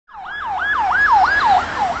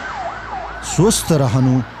स्वस्थ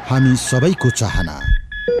रहनु हामी सबैको चाहना।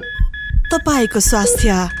 तपाईको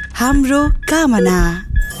स्वास्थ्य हाम्रो कामना।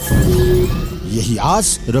 यही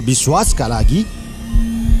आश र विश्वासका लागि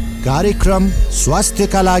कार्यक्रम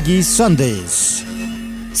स्वास्थ्यका लागि सन्देश,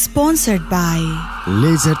 sponsored by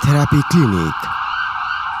laser therapy clinic.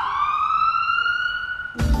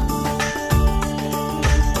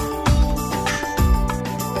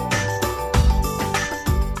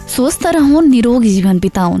 स्वस्थ रहौं, निरोगी जीवन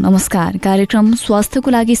बिताउँ। नमस्कार, कार्यक्रम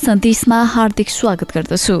स्वास्थ्यको लागि सन्देशमा हार्दिक स्वागत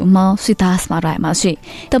गर्दछु। म सीतास्मा रायमाझी।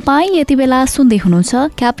 तपाईँ यति बेला सुन्दै हुनुहुन्छ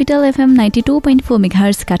क्यापिटल एफएम 92.4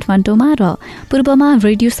 मेगाहर्ज काठमाडौँमा र पूर्वमा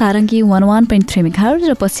रेडियो सारङ्गी 101.3 मेगाहर्ज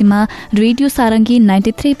र पश्चिममा रेडियो सारङ्गी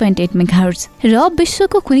 93.8 मेगाहर्ज र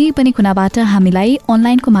विश्वको कुनै पनि कुनाबाट हामीलाई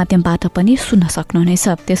अनलाइनको माध्यमबाट पनि सुन्न सक्नुहुनेछ।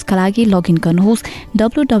 त्यसका लागि लगइन गर्नुहोस्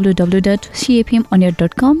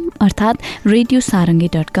www.cfmonier.com अर्थात्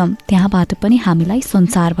radiosaranggi.com। त्यहाँबाट पनि हामीलाई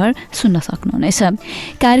संसारभर सुन्न सक्नुहुनेछ।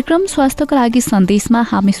 कार्यक्रम स्वास्थ्यको लागि सन्देशमा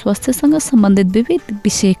हामी स्वास्थ्यसँग सम्बन्धित विविध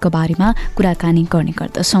विषयको बारेमा कुराकानी गर्ने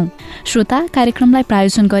गर्दछौँ। श्रोता, कार्यक्रमलाई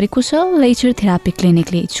प्रायोजन गरेको छ लेजर थेरापी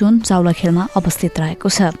क्लिनिकले, जुन जाउलाखेलमा अवस्थित रहेको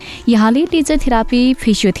छ। यहाँले लेजर थेरापी,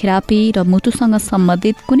 फिजियोथेरापी र मुटुसँग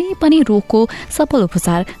सम्बन्धित कुनै पनि रोगको सफल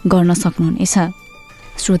उपचार गर्न सक्नुहुनेछ।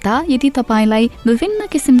 श्रोता, यदि तपाईलाई विभिन्न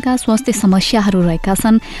किसिमका स्वास्थ्य समस्याहरू रहेका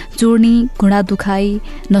छन्, जोर्नी, घुँडा दुखाइ,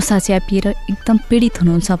 नसा च्यापिएर एकदम पीडित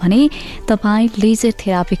हुनुहुन्छ भने तपाईँ लेजर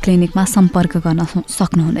थेरापी क्लिनिकमा सम्पर्क गर्न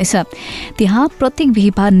सक्नुहुनेछ। त्यहाँ प्रत्येक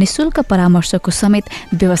बिहीबार निःशुल्क परामर्शको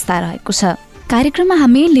समेत व्यवस्था रहेको छ। कार्यक्रममा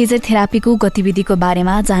हामी लेजर थेरापीको गतिविधिको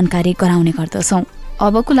बारेमा जानकारी गराउने गर्दछौँ।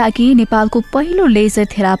 अबको लागि नेपालको पहिलो लेजर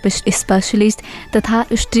थेरापिस्ट स्पेशलिस्ट तथा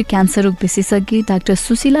स्त्री क्यान्सर रोग विशेषज्ञ डाक्टर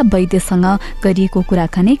सुशीला वैद्यसँग गरिएको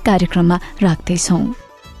कुराकानी कार्यक्रममा राख्दैछौँ।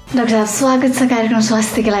 डाक्टर साहब, स्वागत छ कार्यक्रम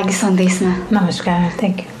स्वास्थ्यको लागि सन्देशमा। नमस्कार,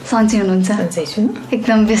 थ्याङ्क यू। सन्चै हुनुहुन्छ? सन्चै छु।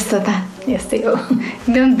 एकदम व्यस्तता यस्तै हो,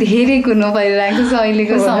 एकदम धेरै कुर्नु परिरहेको छ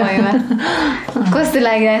अहिलेको समयमा। कस्तो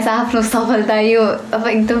लागिरहेको छ आफ्नो सफलता? यो अब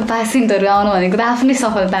एकदम पेसेन्टहरू आउनु भनेको त आफ्नै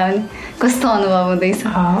सफलता हो नि, कस्तो अनुभव हुँदैछ?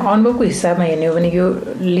 अनुभवको हिसाबमा हेर्ने हो भने यो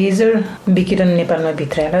लेजर विकिरण नेपालमा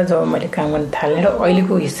भित्राएर जब मैले काम गर्न थालेँ र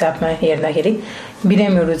अहिलेको हिसाबमा हेर्दाखेरि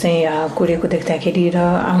बिरामीहरू चाहिँ कुरेको देख्दाखेरि र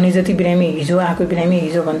आउने जति बिरामी, हिजो आएको बिरामी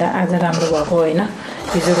हिजोभन्दा आज राम्रो भएको होइन,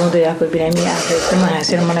 हिजो रुँदै आएको बिरामी आज एकदम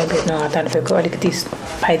हाँसेर मलाई भेट्न हतार भएको, अलिकति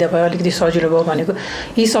फाइदा भयो, अलिकति सजिलो भयो भनेको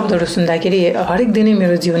यी शब्दहरू सुन्दाखेरि हरेक दिनै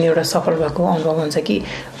मेरो जीवन एउटा सफल भएको अनुभव हुन्छ कि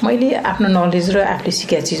मैले आफ्नो नलेज र आफूले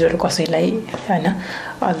सिकेका चिजहरू कसैलाई होइन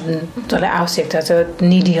जसलाई आवश्यकता छ,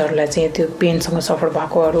 निडीहरूलाई चाहिँ त्यो पेनसँग सफर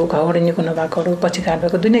भएकोहरू, घाउडे निको नभएकोहरू, पछि काट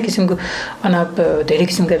भएको दुनियाँ किसिमको धेरै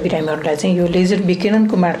किसिमका बिरामीहरूलाई चाहिँ यो लेजर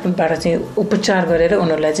विकिरणको मार्फतबाट चाहिँ उपचार गरेर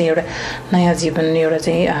उनीहरूलाई चाहिँ एउटा नयाँ जीवन, एउटा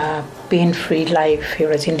चाहिँ पेन फ्री लाइफ,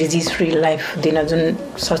 एउटा चाहिँ डिजिज फ्री लाइफ दिन जुन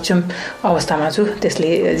सक्षम अवस्थामा छु,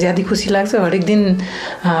 त्यसले ज्यादै खुसी लाग्छ। हरेक दिन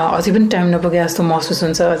अझै पनि टाइम नपुगे जस्तो महसुस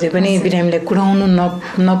हुन्छ, अझै पनि बिरामीलाई कुराउनु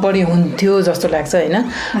नपरे हुन्थ्यो जस्तो लाग्छ होइन।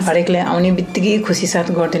 हरेकले आउने बित्तिकै खुसी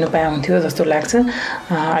साथ गरिदिनु पाए हुन्थ्यो जस्तो लाग्छ।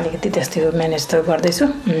 अलिकति त्यस्तै हो, म्यानेज त गर्दैछु,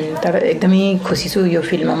 तर एकदमै खुसी छु यो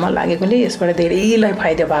फिल्डमा म लागेकोले। यसबाट धेरैलाई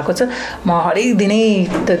फाइदा भएको छ। म हरेक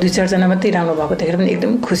दिनै त 2-4 जना मात्रै राम्रो भएको देखेर पनि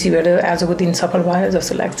एकदम खुसी भएर आजको दिन सफल भयो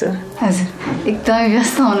जस्तो लाग्छ। हजुर, एकदमै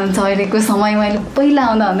व्यस्त हुनुहुन्छ अहिलेको समय। मैले पहिला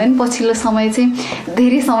आउँदा भन्दा पनि पछिल्लो समय चाहिँ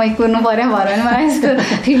धेरै समय कुर्नु पर्यो भएर पनि मलाई यस्तो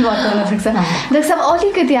फिल भएको हुनसक्छ। डाक्टर साहब,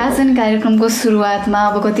 अलिकति आज कार्यक्रमको सुरुवातमा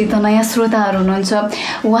अब कति त नयाँ श्रोताहरू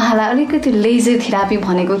हुनुहुन्छ, उहाँलाई अलिकति लेजर थेरापी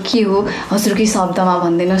भनेको के हो हजुरकै शब्दमा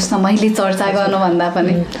भनिदिनुहोस् न, मैले चर्चा गर्नुभन्दा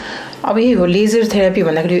पनि। अब यही हो, लेजर थेरापी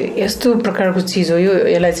भन्दाखेरि यस्तो प्रकारको चिज हो यो।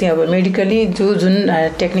 यसलाई चाहिँ अब मेडिकली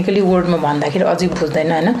जुन टेक्निकली वर्डमा भन्दाखेरि अझै बुझ्दैन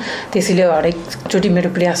होइन। त्यसैले हरेकचोटि मेरो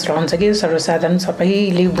प्रयास रहन्छ कि सर्वसाधारण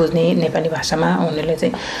सबैले बुझ्ने नेपाली भाषामा उनीहरूले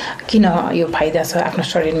चाहिँ किन यो फाइदा छ आफ्नो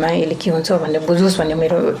शरीरमा, यसले के हुन्छ भन्ने बुझोस् भन्ने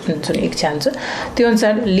मेरो जुन इच्छा हुन्छ। त्यो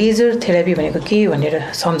अनुसार लेजर थेरापी भनेको के भनेर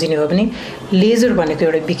सम्झिने हो भने लेजर भनेको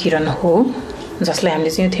एउटा विकिरण हो जसलाई हामीले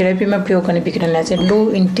चाहिँ थेरापीमा प्रयोग गर्ने विकिरणलाई चाहिँ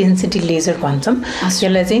लो इन्टेन्सिटी लेजर भन्छौँ।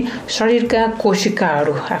 यसलाई चाहिँ शरीरका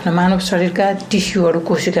कोशिकाहरू, आफ्नो मानव शरीरका टिस्युहरू,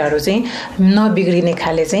 कोशिकाहरू चाहिँ नबिग्रिने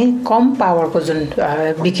खाले चाहिँ कम पावरको जुन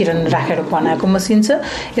विकिरण राखेर बनाएको मसिन छ।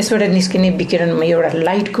 यसबाट निस्किने विकिरण एउटा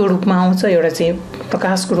लाइटको रूपमा आउँछ, एउटा चाहिँ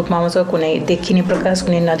प्रकाशको रूपमा आउँछ। कुनै देखिने प्रकाश,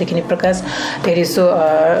 कुनै नदेखिने प्रकाश, धेरै जस्तो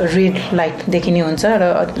रेड लाइट देखिने हुन्छ र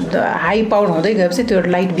हाई पावर हुँदै गएपछि त्यो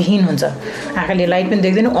लाइट विहीन हुन्छ। आँखाले लाइट पनि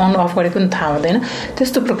देख्दैन, अन अफ गरेको पनि थाहा हुँदैन।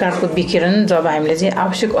 त्यस्तो प्रकारको विकिरण जब हामीले चाहिँ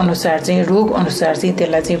आवश्यक अनुसार चाहिँ रोग अनुसार चाहिँ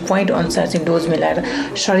त्यसलाई चाहिँ पोइन्ट अनुसार चाहिँ डोज मिलाएर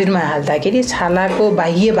शरीरमा हाल्दाखेरि छालाको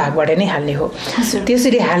बाह्य भागबाट नै हाल्ने हो।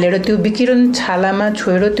 त्यसरी हालेर त्यो विकिरण छालामा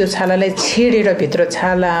छोएर त्यो छालालाई छेडेर भित्र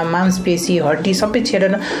छाला, मांसपेशी, हड्डी सबै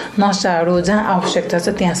छेडेर नसाहरू जहाँ आवश्यक आवश्यकता छ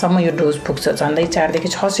त्यहाँसम्म यो डोज पुग्छ। झन्डै 4 देखि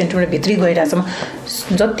 6 सेन्टिमिटर भित्री गइरहेसम्म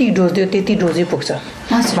जति डोज दियो त्यति डोजै पुग्छ।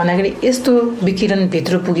 भन्दाखेरि यस्तो विकिरण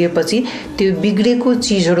भित्र पुगेपछि त्यो बिग्रेको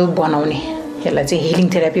चिजहरू बनाउने यसलाई चाहिँ हिलिङ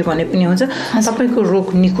थेरापी भने पनि हुन्छ। सबैको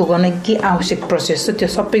रोग निको गर्न के आवश्यक प्रोसेस छ त्यो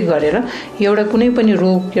सबै गरेर एउटा कुनै पनि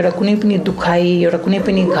रोग, एउटा कुनै पनि दुखाइ, एउटा कुनै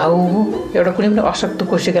पनि घाउ, एउटा कुनै पनि अशक्त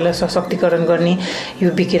कोशिकालाई सशक्तिकरण गर्ने यो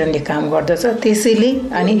विकिरणले काम गर्दछ।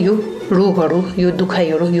 त्यसैले अनि यो रोगहरू, यो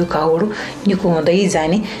दुखाइहरू, यो घाउहरू निको हुँदै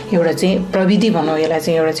जाने एउटा चाहिँ प्रविधि भनौँ, यसलाई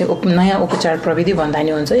चाहिँ एउटा चाहिँ नयाँ उपचार प्रविधि भन्दा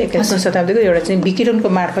नि हुन्छ। 21औं शताब्दीको एउटा चाहिँ विकिरणको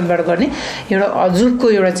मार्फतबाट गर्ने एउटा अजुबको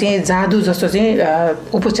एउटा चाहिँ जादु जस्तो चाहिँ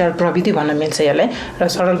उपचार प्रविधि भन्न मिल्छ यसलाई। र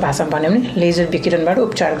सरल भाषामा भन्यो भने लेजर विकिरणबाट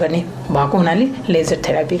उपचार गर्ने भएको हुनाले लेजर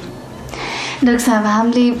थेरापी। डाक्टर साहब,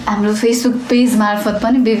 हामीले हाम्रो फेसबुक पेज मार्फत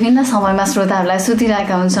पनि विभिन्न समयमा श्रोताहरूलाई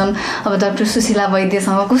सोधिरहेका हुन्छौँ अब डाक्टर सुशीला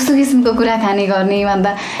वैद्यसँग कस्तो किसिमको कुराकानी गर्ने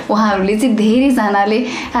भन्दा उहाँहरूले चाहिँ धेरैजनाले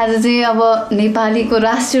आज चाहिँ अब नेपालीको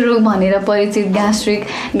राष्ट्रिय रोग भनेर परिचित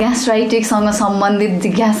ग्यास्ट्राइटिससँग सम्बन्धित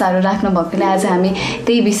जिज्ञासाहरू राख्नु भएकोले आज हामी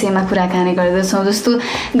त्यही विषयमा कुराकानी गर्दछौँ। जस्तो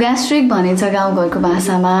ग्यास्ट्रिक भनिन्छ गाउँघरको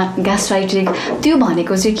भाषामा, ग्यास्ट्राइटिक त्यो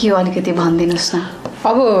भनेको चाहिँ के हो अलिकति भनिदिनुहोस् न।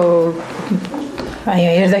 अब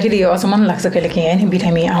हेर्दाखेरि अचम्म लाग्छ कहिलेकाहीँ होइन,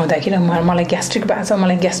 बिरामी आउँदाखेरि मलाई ग्यास्ट्रिक भएको छ,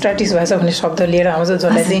 मलाई ग्यास्ट्राइटिस भएको छ भन्ने शब्द लिएर आउँछ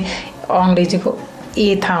जसलाई चाहिँ अङ्ग्रेजीको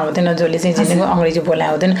थाहा हुँदैन, जसले चाहिँ जिन्दगीको अङ्ग्रेजी बोला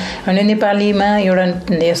हुँदैन। अनि नेपालीमा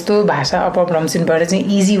एउटा यस्तो भाषा अपभ्रंशीबाट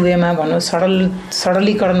चाहिँ इजी वेमा भनौँ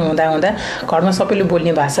सरलीकरण हुँदा घरमा सबैले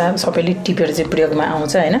बोल्ने भाषा सबैले टिपेर चाहिँ प्रयोगमा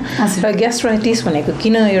आउँछ होइन। र ग्यास्ट्राइटिस भनेको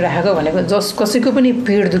किन यो राखेको भनेको कसैको पनि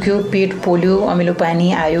पेट दुख्यो, पेट पोल्यो, अमिलो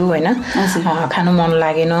पानी आयो होइन, खानु मन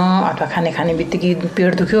लागेन अथवा खाने बित्तिकै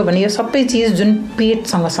पेट दुख्यो भने यो सबै चिज जुन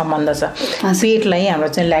पेटसँग सम्बन्ध छ, पेटलाई हाम्रो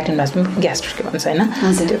चाहिँ ल्याटिन भाषामा ग्यास्ट्रिक भन्छ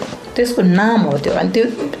होइन, त्यसको नाम हो त्यो। अनि त्यो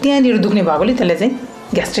त्यहाँनिर दुख्ने भएकोले त्यसलाई चाहिँ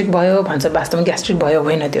ग्यास्ट्रिक भयो भन्छ, वास्तवमा ग्यास्ट्रिक भयो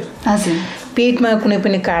होइन। त्यो पेटमा कुनै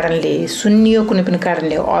पनि कारणले सुन्नियो, कुनै पनि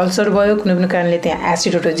कारणले अल्सर भयो, कुनै पनि कारणले त्यहाँ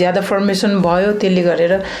एसिडहरू ज्यादा फर्मेसन भयो, त्यसले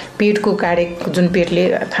गरेर पेटको कार्य जुन पेटले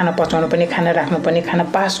खाना पचाउनु पर्ने, खाना राख्नु पर्ने, खाना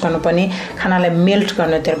पास गर्नुपर्ने, खानालाई मेल्ट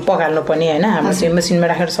गर्नु, त्यहाँ पकाल्नु पर्ने होइन, हाम्रो चाहिँ मसिनमा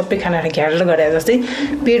राखेर सबै खाना घेरेर गरे जस्तै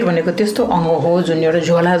पेट भनेको त्यस्तो अङ्ग हो जुन एउटा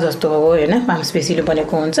झोला जस्तो हो होइन, मांसपेशीले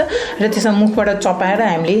बनेको हुन्छ। र त्यसमा मुखबाट चपाएर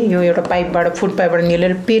हामीले यो एउटा पाइपबाट फुड पाइपबाट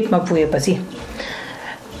निलेर पेटमा पुगेपछि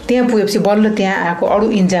बल्ल त्यहाँ आएको अरू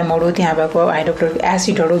इन्जामहरू, त्यहाँ भएको हाइड्रोक्लोरिक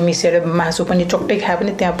एसिडहरू मिसेर मासु पनि चोक्टै खायो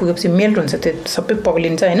भने त्यहाँ पुगेपछि मेल्ट हुन्छ, त्यो सबै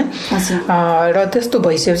पग्लिन्छ होइन। र त्यस्तो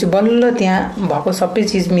भइसकेपछि बल्ल त्यहाँ भएको सबै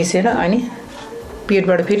चिज मिसेर अनि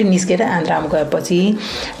पेटबाट फेरि निस्केर आन्द्रामा गएपछि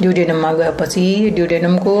ड्युडेनममा गएपछि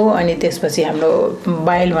ड्युडेनमको अनि त्यसपछि हाम्रो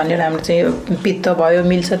बाइल भनेर हाम्रो चाहिँ पित्त भयो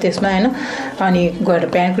मिल्छ त्यसमा होइन, अनि गएर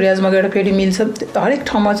प्यानक्रियाजमा गएर फेरि मिल्छ। हरेक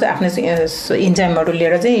ठाउँमा चाहिँ आफ्नो इन्जाइमहरू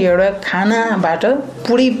लिएर चाहिँ एउटा खानाबाट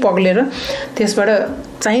पुरै पग्लेर त्यसबाट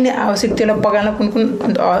चाहिने आवश्यक त्यसलाई पकाल्न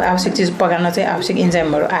कुन आवश्यक चिज पकाल्न चाहिँ आवश्यक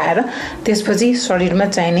इन्जाइमहरू आएर त्यसपछि शरीरमा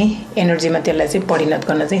चाहिने एनर्जीमा त्यसलाई चाहिँ परिणत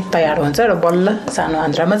गर्न चाहिँ तयार हुन्छ र बल्ल सानो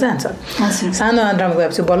आन्द्रामा जान्छ। सानो आन्द्रामा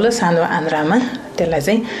गएपछि बल्ल सानो आन्द्रामा त्यसलाई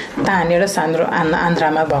चाहिँ तानेर सानो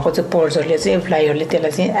आन्द्रामा भएको चाहिँ पोर्सहरूले चाहिँ फ्लाइहरूले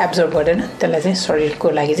त्यसलाई चाहिँ एब्जर्ब गरेर त्यसलाई चाहिँ शरीरको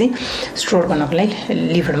लागि चाहिँ स्टोर गर्नको लागि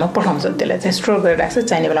लिभरमा पठाउँछ, त्यसलाई चाहिँ स्टोर गरेर राख्छ,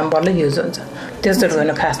 चाहिने बेलामा बल्ल युज हुन्छ। त्यस्तोहरू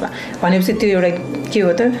होइन खासमा भनेपछि त्यो एउटा के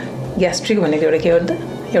हो त, ग्यास्ट्रिक भनेको एउटा के हो त,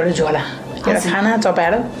 एउटा झोला, एउटा खाना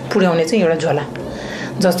चपाएर पुर्याउने चाहिँ एउटा झोला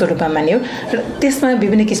जस्तो रूपमा मानियो। र त्यसमा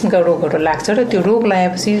विभिन्न किसिमका रोगहरू लाग्छ र त्यो रोग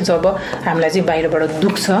लागेपछि जब हामीलाई चाहिँ बाहिरबाट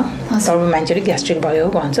दुख्छ तब मान्छेले ग्यास्ट्रिक भयो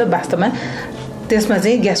भन्छ। वास्तवमा त्यसमा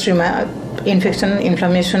चाहिँ ग्यास्ट्रिकमा इन्फेक्सन,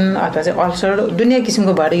 इन्फ्लामेसन अथवा चाहिँ अल्सर दुनियाँ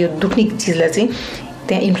किसिमको भएर यो दुख्ने चिजलाई चाहिँ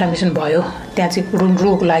त्यहाँ इन्फ्लामेसन भयो, त्यहाँ चाहिँ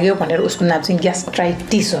रोग लाग्यो भनेर उसको नाम चाहिँ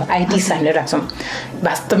ग्यास्ट्राइटिस हो, आइटिस हामीले राख्छौँ।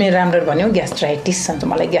 वास्तवमै राम्रो भन्यो ग्यास्ट्राइटिस भन्छ,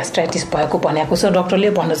 मलाई ग्यास्ट्राइटिस भएको भनेको छ डक्टरले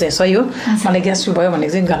भन्नु चाहिँ सही हो, मलाई ग्यास्ट्रिक भयो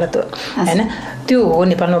भनेको चाहिँ गलत हो होइन। त्यो हो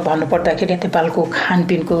नेपालमा भन्नुपर्दाखेरि नेपालको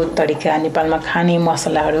खानपिनको तरिका, नेपालमा खाने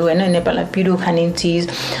मसलाहरू होइन, नेपालमा पिरो खाने चिज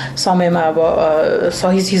समयमा अब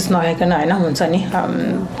सही चिज नखाइकन होइन हुन्छ नि,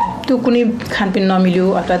 त्यो कुनै खानपिन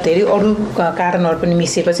नमिल्यो अथवा धेरै अरू कारणहरू पनि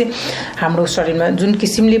मिसिएपछि हाम्रो शरीरमा जुन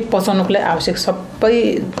किसिमले पचाउनुको लागि आवश्यक सबै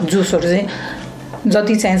जुसहरू चाहिँ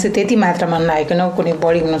जति चाहिन्छ त्यति मात्रामा नआइकन कुनै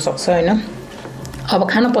बढी हुनसक्छ होइन। अब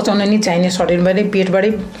खाना पचाउन नि चाहिने शरीरबाटै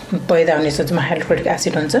पेटबाटै पैदा हुने चाहिँ हाइड्रोक्लोरिक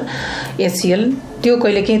एसिड हुन्छ HCl, त्यो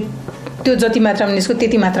कहिलेकाहीँ त्यो जति मात्रामा निस्क्यो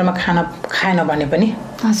त्यति मात्रामा खाना खाएन भने पनि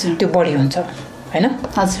त्यो बढी हुन्छ होइन।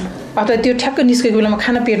 अथवा त्यो ठ्याक्क निस्केको बेलामा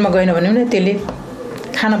खाना पेटमा गएन भने पनि त्यसले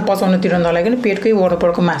खाना पचाउनुतिर नलागिकन पेटकै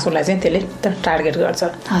वरपरको मासुलाई चाहिँ त्यसले टार्गेट गर्छ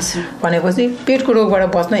भनेपछि पेटको रोगबाट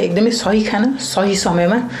बच्न एकदमै सही खाना सही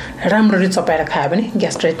समयमा राम्ररी चपाएर खायो भने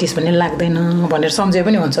ग्यास्ट्राइटिस भन्ने लाग्दैन भनेर सम्झे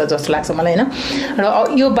पनि हुन्छ जस्तो लाग्छ मलाई होइन। र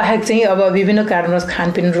यो बाहेक चाहिँ अब विभिन्न कारणवश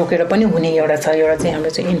खानपिन रोकेर पनि हुने एउटा चाहिँ हाम्रो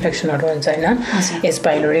चाहिँ इन्फेक्सनहरू हुन्छ होइन, एच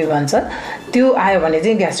पाइलोरी भन्छ। त्यो आयो भने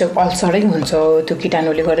चाहिँ ग्यास्ट्रिक अल्सरै हुन्छ, त्यो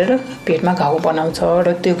कीटाणुले गरेर पेटमा घाउ बनाउँछ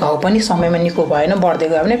र त्यो घाउ पनि समयमा निको भएन बढ्दै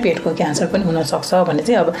गयो भने पेटको क्यान्सर पनि हुनसक्छ भन्ने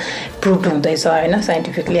चाहिँ अब प्रुभ हुँदैछ होइन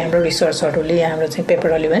साइन्टिफिकली। हाम्रो रिसर्चहरूले हाम्रो चाहिँ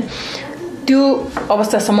पेपरहरूले भने त्यो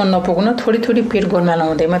अवस्थासम्म नपुग्न थोडी पेट गोलमाल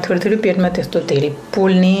हुँदैमा थोडी पेटमा त्यस्तो धेरै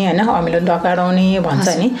पोल्ने होइन, अमिलो डकार आउने भन्छ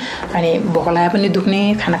नि, अनि भोक लागे पनि दुख्ने,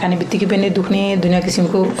 खाना खाने बित्तिकै पनि दुख्ने, दुनियाँ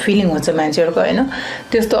किसिमको फिलिङ हुन्छ मान्छेहरूको होइन।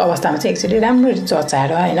 त्यस्तो अवस्थामा चाहिँ एक्चुअली राम्ररी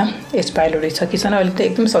जचाएर होइन एच पाइलोरी छ कि छैन, अहिले त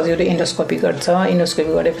एकदम सजिलो इन्डोस्कोपी गर्छ,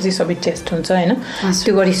 इन्डोस्कोपी गरेपछि सबै टेस्ट हुन्छ होइन।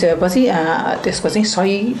 त्यो गरिसकेपछि त्यसको चाहिँ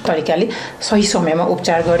सही तरिकाले सही समयमा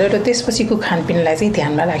उपचार गरेर त्यसपछिको खानपिनलाई चाहिँ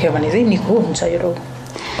ध्यानमा राख्यो भने चाहिँ निको हुन्छ यो रोग।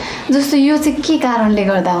 जस्तो यो चाहिँ के कारणले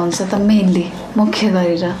गर्दा हुन्छ त मेनली मुख्य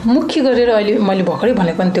गरेर अहिले मैले भर्खरै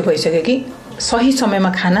भनेको पनि त्यो भइसक्यो कि सही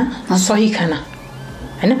समयमा खाना सही खाना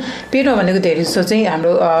होइन। पेटमा भनेको धेरै जस्तो चाहिँ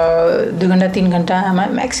हाम्रो 2 घन्टा 3 घन्टामा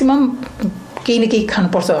म्याक्सिमम केही न केही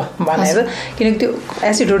खानुपर्छ भनेर, किनकि त्यो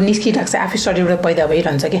एसिडहरू निस्किरहेको छ आफै शरीरबाट पैदा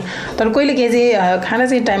भइरहन्छ कि। तर कहिले के चाहिँ खाना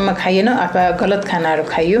चाहिँ टाइममा खाइएन अथवा गलत खानाहरू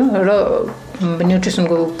खाइयो र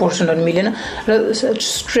न्युट्रिसनको पोर्सनहरू मिलेन र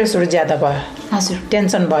स्ट्रेसहरू ज्यादा भयो,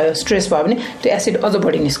 टेन्सन भयो, स्ट्रेस भयो भने त्यो एसिड अझ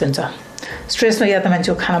बढी निस्कन्छ। स्ट्रेसमा या त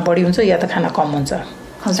मान्छेको खाना बढी हुन्छ या त खाना कम हुन्छ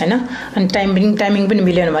होइन। अनि टाइमिङ पनि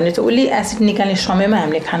मिलेन भने चाहिँ उसले एसिड निकाल्ने समयमा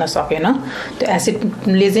हामीले खान सकेन, त्यो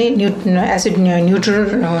एसिडले चाहिँ एसिड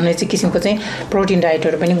न्युट्रल हुने चाहिँ किसिमको चाहिँ प्रोटिन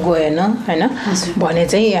डाइटहरू पनि गएन होइन भने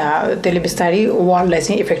चाहिँ त्यसले बिस्तारै वाललाई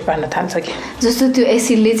चाहिँ इफेक्ट पार्न थाल्छ कि। जस्तो त्यो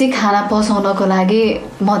एसिडले चाहिँ खाना पचाउनको लागि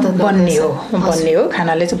मद्दत बन्ने हो,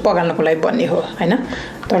 खानाले चाहिँ पकाल्नको लागि बन्ने हो होइन।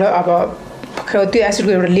 तर अब त्यो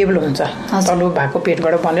एसिडको एउटा लेभल हुन्छ, तल्लो भागको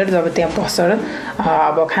पेटबाट बनेर जब त्यहाँ बस्छ र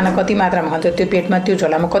अब खाना कति मात्रामा खान्छ त्यो पेटमा त्यो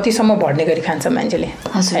झोलामा कतिसम्म भर्ने गरी खान्छ मान्छेले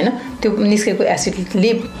होइन। त्यो निस्केको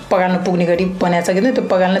एसिडले पकाल्न पुग्ने गरी बनाएको छ कि त्यो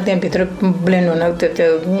पकाल्न त्यहाँभित्र ब्लेन्ड हुन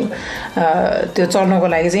त्यो चल्नको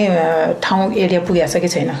लागि चाहिँ ठाउँ एरिया पुगेको छ कि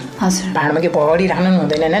छैन। भाँडामा के भरि राख्नु पनि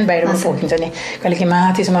हुँदैन होइन, बाहिरमा पोखिन्छ नि, कहिले के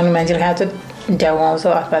माथिसम्म मान्छेले खान्छ ड्याउ आउँछ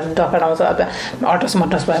अथवा डकर आउँछ अथवा अटस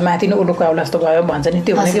मटस भयो, माथि नै उल्लुको आउला जस्तो भयो भन्छ नि,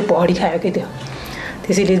 त्यो भनेको भडी खायो कि त्यो।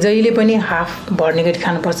 त्यसैले जहिले पनि हाफ भर्ने गरी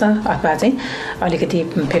खानुपर्छ अथवा चाहिँ अलिकति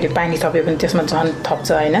फेरि पानी थप्यो भने त्यसमा झन्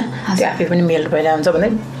थप्छ होइन, त्यो आफै पनि मेल्ट भइरहेको हुन्छ भने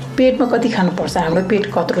पेटमा कति खानुपर्छ, हाम्रो पेट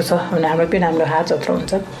कत्रो छ भने हाम्रो पेट हाम्रो हात जत्रो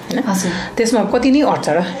हुन्छ होइन। त्यसमा कति नै अट्छ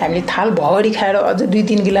र हामीले थाल भरि खाएर अझ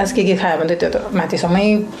 2-3 गिलास के खायो भने त्यो त माथिसम्मै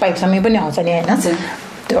पाइपसम्मै पनि आउँछ नि होइन।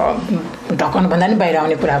 त्यो ढक्कन भन्दा नि बाहिर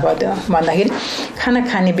आउने कुरा भयो। त्यो भन्दाखेरि खाना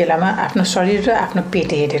खाने बेलामा आफ्नो शरीर र आफ्नो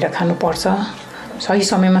पेट हेरेर खानुपर्छ, सही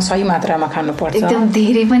समयमा सही मात्रामा खानुपर्छ। एकदम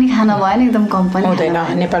धेरै पनि खाना भएन, एकदम कम पनि हुँदैन।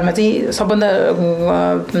 नेपालमा चाहिँ सबभन्दा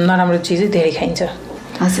नराम्रो चिजै धेरै खाइन्छ।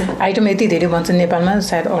 आइटम यति धेरै भन्छ नेपालमा,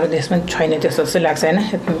 सायद अरू देशमा छैन त्यस्तो जस्तो लाग्छ होइन।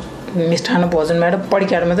 मिष्ठान्न भोजनमा र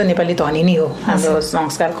परिकारमा त नेपाली धनी नै हो हाम्रो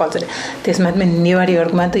संस्कार कल्चर, त्यसमा पनि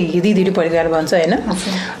नेवारीहरूमा त यति धेरै परिकार भन्छ होइन।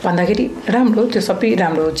 भन्दाखेरि राम्रो, त्यो सबै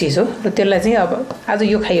राम्रो चिज हो र त्यसलाई चाहिँ अब आज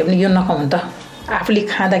यो खायो भने यो नखाउँ त, आफूले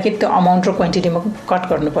खाँदाखेरि त्यो अमाउन्ट र क्वान्टिटीमा कट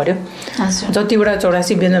गर्नु पर्यो। जतिवटा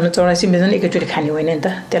 84 व्यञ्जन एकैचोटि खाने होइन नि त,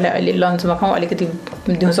 त्यसलाई अहिले लन्चमा खाउँ, अलिकति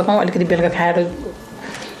दिउँसो खाउँ, अलिकति बेलुका खाएर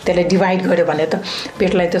त्यसलाई डिभाइड गर्यो भने त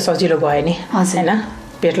पेटलाई त सजिलो भयो नि होइन,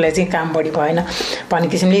 पेटलाई चाहिँ काम बढी भएन भन्ने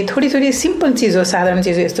किसिमले थोडी सिम्पल चिज हो, साधारण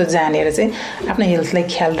चिज हो। यस्तो जानेर चाहिँ आफ्नो हेल्थलाई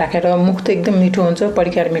ख्याल राखेर मुख त एकदम मिठो हुन्छ,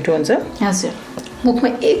 परिकार मिठो हुन्छ, मुखमा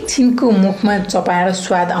एकछिनको मुखमा चपाएर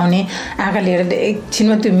स्वाद आउने, आँखा लिएर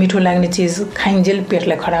एकछिनमा त्यो मिठो लाग्ने चिज खाइन्जेल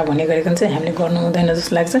पेटलाई खराब हुने गरेको चाहिँ हामीले गर्नु हुँदैन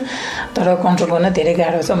जस्तो लाग्छ। तर कन्ट्रोल गर्न धेरै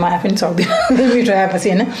गाह्रो छ, म आफै पनि सक्दिनँ मिठो आएपछि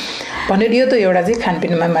होइन। भनेर यो त एउटा चाहिँ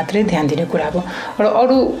खानपिनमा मात्रै ध्यान दिने कुरा हो। र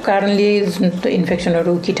अरू कारणले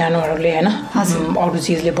इन्फेक्सनहरू कीटाणुहरूले होइन अरू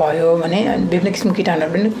चिजले भयो भने विभिन्न किसिमको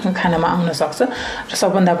कीटाणुहरू पनि खानामा आउन सक्छ। र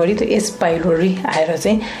सबभन्दा बढी त्यो एच पाइलोरी आएर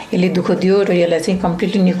चाहिँ यसले दुःख दियो र यसलाई चाहिँ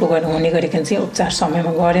कम्प्लिटली निको हुने गरेको चाहिँ उपचार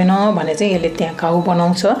समयमा गरेन भने चाहिँ यसले त्यहाँ घाउ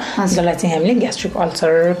बनाउँछ, जसलाई चाहिँ हामीले ग्यास्ट्रिक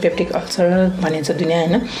अल्सर, पेप्टिक अल्सर भनिन्छ दुनियाँ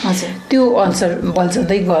होइन। त्यो अल्सर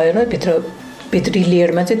बल्झँदै गएर भित्री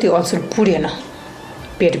लेयरमा चाहिँ त्यो अल्सर पुरेन,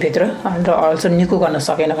 पेटभित्र र अल्सर निको गर्न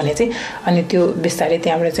सकेन भने चाहिँ अनि त्यो बिस्तारै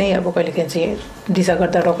त्यहाँबाट चाहिँ अब कहिलेकाहीँ चाहिँ दिशा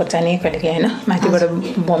गर्दा रगत जाने, कहिलेकाहीँ होइन माथिबाट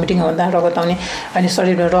भमिटिङ हुँदा रगत आउने, अनि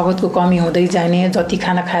शरीरमा रगतको कमी हुँदै जाने, जति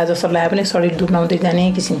खाना खाए जस्तो लाग्यो पनि शरीर दुब्लाउँदै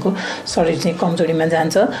जाने किसिमको शरीर चाहिँ कमजोरीमा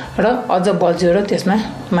जान्छ र अझ बल्झियो र त्यसमा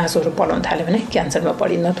मासुहरू पलाउन थाल्यो भने क्यान्सरमा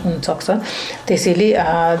परिणत हुनसक्छ। त्यसैले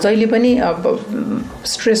जहिले पनि अब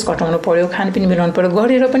स्ट्रेस घटाउनु पर्यो, खानपिन मिलाउनु पर्यो,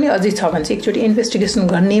 गरेर पनि अझै छ भने चाहिँ एकचोटि इन्भेस्टिगेसन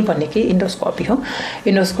गर्ने भन्ने केही इन्डोस्कोपी हो।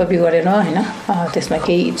 इन्डोस्कोपी गरेर होइन त्यसमा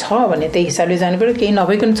केही छ भने त्यही हिसाबले जानु पर्यो, केही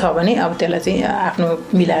नभइकन छ भने अब त्यसलाई चाहिँ आफ्नो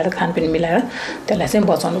मिलाएर खानपिन मिलाएर त्यसलाई चाहिँ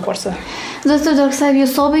बचाउनुपर्छ। जस्तो डाक्टर साहब यो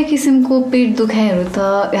सबै किसिमको पेट दुखाइहरू त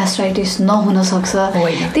ग्यास्ट्राइटिस नहुन सक्छ,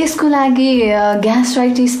 त्यसको लागि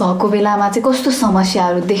ग्यास्ट्राइटिस भएको बेलामा चाहिँ कस्तो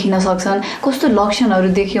समस्याहरू देखिन सक्छन्, कस्तो लक्षणहरू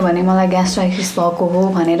देखियो भने मलाई ग्यास्ट्राइटिस भएको हो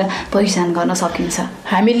भनेर पहिचान गर्न सकिन्छ?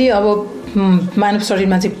 हामीले अब मानव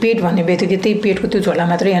शरीरमा चाहिँ पेट भन्ने बित्तिकै त्यही पेटको त्यो झोला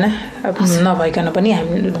मात्रै होइन नभइकन पनि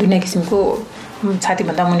हामी दुनिया किसिमको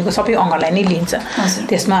छातीभन्दा मुनिको सबै अङ्गलाई नै लिन्छ।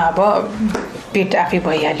 त्यसमा अब पेट आफै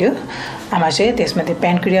भइहाल्यो आमा चाहिँ, त्यसमा त्यो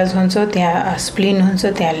प्यानक्रियाज हुन्छ, त्यहाँ स्प्लिन हुन्छ,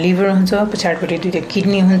 त्यहाँ लिभर हुन्छ, पछाडिपट्टि दुईवटा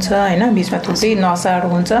किडनी हुन्छ होइन, बिचमा थुप्रै नसाहरू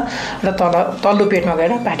हुन्छ र तल्लो पेटमा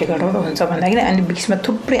गएर पार्टिकलहरू हुन्छ भन्दाखेरि अनि बिचमा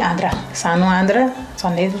थुप्रै आन्द्रा, सानो आन्द्रा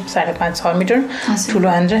झन्डै 5.5-6 मिटर, ठुलो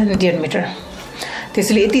आन्द्रा 1.5 मिटर।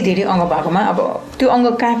 त्यसैले यति धेरै अङ्ग भएकोमा अब त्यो अङ्ग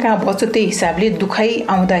कहाँ बच्छ त्यही हिसाबले दुखाइ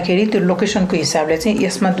आउँदाखेरि त्यो लोकेसनको हिसाबले चाहिँ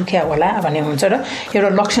यसमा दुख्या होला भन्ने हुन्छ र एउटा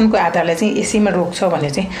लक्षणको आधारले चाहिँ यसैमा रोग छ भने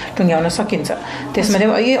चाहिँ टुङ्ग्याउन सकिन्छ। त्यसमा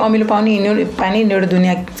चाहिँ यही अमिलो पानी एउटा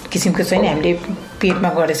दुनियाँ किसिमको चाहिँ हामीले पेटमा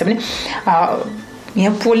गरेछ भने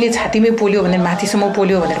यहाँ पोल्ने छातीमै पोल्यो भने माथिसम्म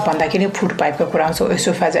पोल्यो भनेर भन्दाखेरि फुड पाइपको कुरा आउँछ,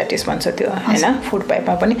 एसोफेजाइटिस भन्छ त्यो होइन। फुड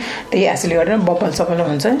पाइपमा पनि त्यही आशले गरेर बब्बल सब्बल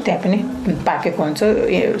हुन्छ, त्यहाँ पनि पाकेको हुन्छ,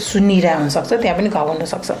 सुन्निरहेको हुनसक्छ, त्यहाँ पनि घाउ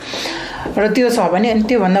हुनसक्छ र त्यो छ भने अनि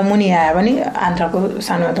त्योभन्दा मुनि आयो भने आन्द्राको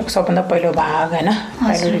सानो सबभन्दा पहिलो भाग होइन,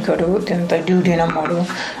 पाइलोरिकहरू, त्यो ड्युडेनमहरू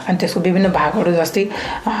अनि त्यसको विभिन्न भागहरू जस्तै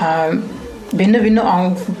भिन्न भिन्न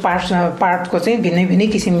पार्टको चाहिँ भिन्नै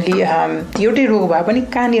किसिमले एउटै रोग भए पनि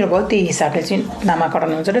कहाँनिर भयो त्यही हिसाबले चाहिँ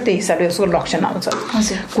नामाकरण हुन्छ र त्यही हिसाबले उसको लक्षण आउँछ,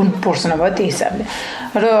 कुन पोर्सन भयो त्यही हिसाबले।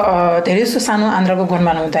 र धेरै जस्तो सानो आन्द्राको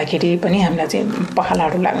गोलमाल हुँदाखेरि पनि हामीलाई चाहिँ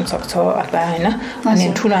पखालाहरू लाग्न सक्छ अथवा होइन,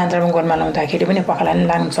 अनि ठुलो आन्द्रामा गोलमाल हुँदाखेरि पनि पखाला नै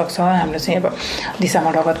लाग्न सक्छ। हाम्रो चाहिँ अब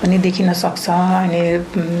दिशामा रगत पनि देखिन सक्छ, अनि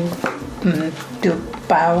त्यो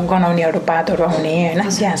गनाउनेहरू पातहरू आउने होइन,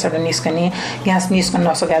 ग्यासहरू निस्कने, ग्यास निस्कन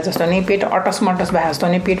नसके जस्तो हुने, पेट अटसमटस भए जस्तो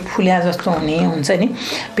हुने, पेट फुल्या जस्तो हुने हुन्छ नि,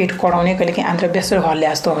 पेट कराउने, कहिलेकाहीँ आन्द्रा बेसर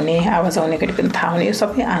हल्ल्या जस्तो हुने, आवाज आउने, कहिलेकाहीँ थाहा हुने, यो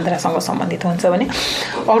सबै आन्द्रासँग सम्बन्धित हुन्छ भने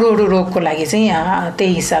अरू रोगको लागि चाहिँ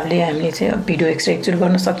त्यही हिसाबले हामीले चाहिँ भिडियो एक्सरे एकचोटि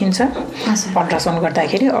गर्न सकिन्छ। अल्ट्रासाउन्ड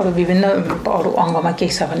गर्दाखेरि अरू विभिन्न अरू अङ्गमा के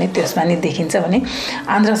छ भने त्यसमा नै देखिन्छ भने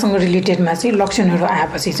आन्द्रासँग रिलेटेडमा चाहिँ लक्षणहरू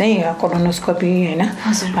आएपछि चाहिँ कोलोनोस्कोपी होइन,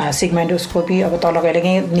 सिगमेन्डोस्कोपी, अब तल कहिलेकाहीँ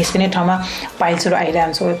निस्किने ठाउँमा पाइल्सहरू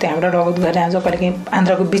आइरहन्छ, त्यहाँबाट रगत गइरहन्छ, कहिलेकाहीँ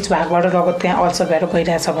आन्द्राको बिच भागबाट रगत त्यहाँ अल्सर भएर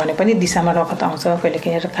गइरहेछ भने पनि दिशामा रगत आउँछ,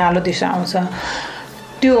 कहिलेकाहीँ कालो दिशा आउँछ,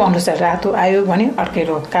 त्यो अनुसार रातो आयो भने अर्कै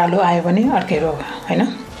रोग, कालो आयो भने अर्कै रोग होइन।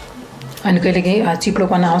 अनि कहिलेकाहीँ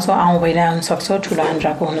चिप्लोपना आउँछ, आउँ भइरहेको हुनसक्छ, ठुलो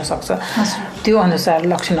आन्द्राको हुनसक्छ, त्यो अनुसार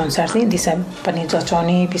लक्षण अनुसार चाहिँ दिशा पनि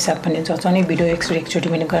जचाउने, पिसाब पनि जचाउने, भिडियो एक्सरे एकचोटि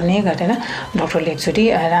पनि गर्ने गरेर डक्टरले एकचोटि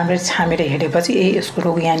राम्ररी छामेर हेरेपछि यसको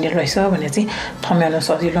रोग यहाँनिर रहेछ भने चाहिँ थम्याउन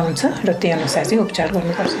सजिलो हुन्छ र त्यही अनुसार चाहिँ उपचार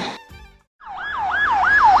गर्नुपर्छ।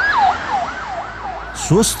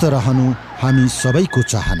 स्वस्थ रहनु हामी सबैको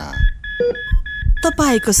चाहना,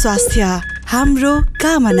 तपाईको स्वास्थ्य हाम्रो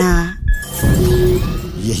कामना।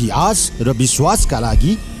 यही आश र विश्वासका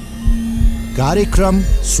लागि कार्यक्रम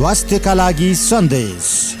स्वास्थ्यका लागि सन्देश,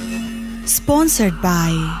 sponsored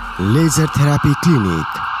by laser therapy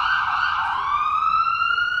clinic.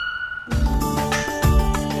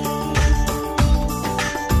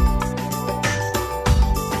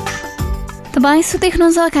 तपाईं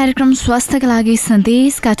सुन्नुहुन्छ कार्यक्रम स्वास्थ्यका लागि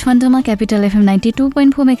सन्देश। काठमाडौँमा क्यापिटल एफएम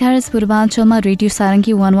 92.4 मेगाहर्ज, पूर्वाञ्चलमा रेडियो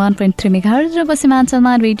सारङ्गी 101.3 मेगाहर्ज र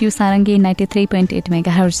पश्चिमाञ्चलमा रेडियो सारङ्गी 93.8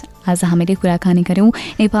 मेगाहर्ज। आज हामीले कुराकानी गर्यौं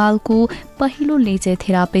नेपालको पहिलो लेजर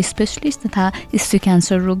थेरापी स्पेशलिस्ट तथा स्तन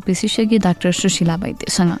क्यान्सर रोग विशेषज्ञ डाक्टर सुशीला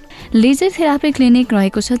वैद्यसँग। लेजर थेरापी क्लिनिक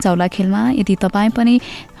रहेको छ जाउलाखेलमा। यदि तपाईँ पनि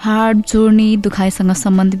हाड जोड्ने दुखाइसँग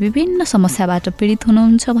सम्बन्धित विभिन्न समस्याबाट पीडित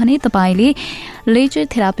हुनुहुन्छ भने तपाईँले लेजर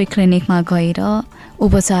थेरापी क्लिनिकमा गएर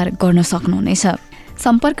उपचार गर्न सक्नुहुनेछ।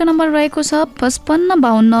 सम्पर्क नम्बर रहेको छ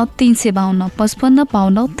 5552 352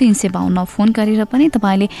 5552 352। फोन गरेर पनि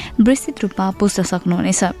तपाईँले विस्तृत रूपमा बुझ्न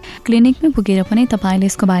सक्नुहुनेछ। क्लिनिकमै पुगेर पनि तपाईँले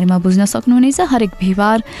यसको बारेमा बुझ्न सक्नुहुनेछ। हरेक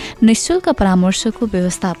बिहिबार निःशुल्क परामर्शको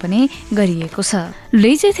व्यवस्था पनि गरिएको छ।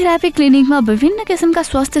 लेजर थेरापी क्लिनिकमा विभिन्न किसिमका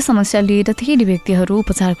स्वास्थ्य समस्या लिएर धेरै व्यक्तिहरू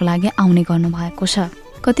उपचारको लागि आउने गर्नुभएको छ।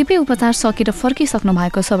 कतिपय उपचार सकेर फर्किसक्नु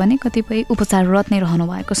भएको छ भने कतिपय उपचाररत नै रहनु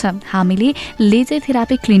भएको छ। हामीले लेजर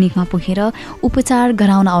थेरापी क्लिनिकमा पुगेर उपचार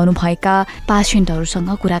गराउन आउनुभएका पेसेन्टहरूसँग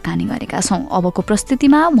कुराकानी गरेका छौँ। अबको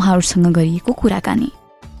प्रस्तुतिमा उहाँहरूसँग गरिएको कुराकानी।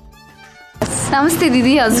 नमस्ते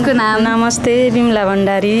दिदी, हजुरको नाम? नमस्ते, बिमला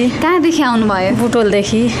भण्डारी। कहाँदेखि आउनुभयो?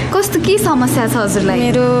 बुटोलदेखि। कस्तो के समस्या छ हजुरलाई?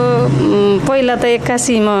 मेरो पहिला त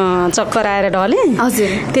 81 म चक्कर आएर ढलेँ। हजुर।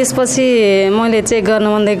 त्यसपछि मैले चेक गर्न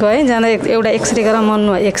भन्दै गएँ, जाँदा एउटा एक्सरे गरेर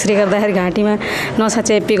मन्नु, एक्सरे गर्दाखेरि घाँटीमा नसा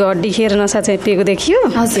चेपिएको, हड्डी खिएर नसा चेपिएको देखियो।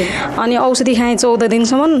 हजुर। अनि औषधि खाएँ 14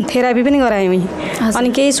 दिनसम्म, थेरापी पनि गराएँ अनि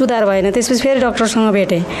केही सुधार भएन। त्यसपछि फेरि डक्टरसँग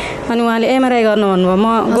भेटेँ अनि उहाँले एमआरआई गर्नु भन्नुभयो।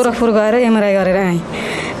 म गोरखपुर गएर एमआरआई गरेर आएँ।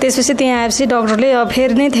 त्यसपछि त्यहाँ आएपछि डक्टरले अब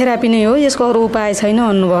फेरि नै थेरापी नै हो, यसको अरू उपाय छैन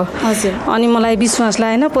भन्नुभयो। हजुर। अनि मलाई विश्वास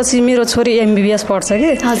लागेन। पछि मेरो छोरी एमबिबिएस पढ्छ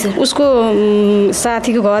कि, उसको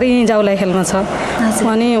साथीको घर यहीँ जाउला खेल्न छ।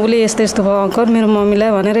 अनि उसले यस्तो यस्तो भयो अङ्कल मेरो मम्मीलाई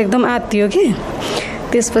भनेर एकदम आत्तियो कि।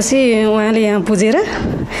 त्यसपछि उहाँले यहाँ पुजेर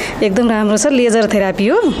एकदम राम्रो छ, लेजर थेरापी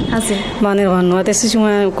हो भनेर भन्नुभयो। त्यसपछि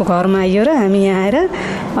उहाँको घरमा आइयो र हामी यहाँ आएर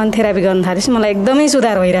अनि थेरापी गर्न थालेपछि मलाई एकदमै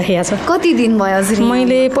सुधार भइराखेको छ। कति दिन भयो हजुर?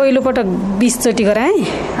 मैले पहिलोपटक 20 चोटि गराएँ।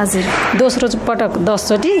 हजुर। दोस्रो पटक 10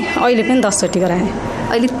 चोटि, अहिले पनि 10 चोटि गराएँ।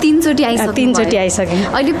 अहिले 3 चोटि आइसक्यो? 3 चोटि आइसकेँ।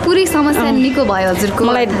 अहिले पुरै समस्या निको भयो हजुरको?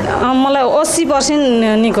 मलाई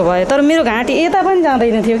 80% निको भयो। तर मेरो घाँटी यता पनि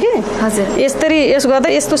जाँदैन थियो कि। हजुर। यसरी यसो गर्दा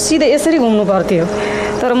यस्तो सिधै यसरी घुम्नु पर्थ्यो।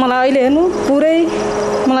 तर मलाई अहिले हेर्नु पुरै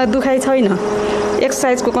मलाई दुखाइ छैन।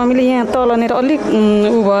 एक्सर्साइजको कमीले यहाँ तलनेर अलिक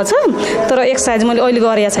उ भएछ, तर एक्सर्साइज मैले अहिले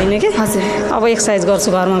गरेको छैन कि। हजुर। अब एक्सर्साइज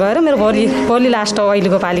गर्छु घरमा गएर। मेरो भोलि लास्ट हो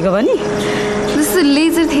अहिलेको पालीको पनि। जस्तो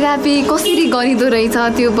लेजर थेरापी कसरी गरिँदो रहेछ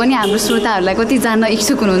त्यो पनि हाम्रो श्रोताहरूलाई कति जान्न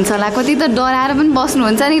इच्छुक हुनुहुन्छ होला, कति त डराएर पनि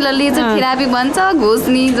बस्नुहुन्छ नि। ल लेजर थेरापी भन्छ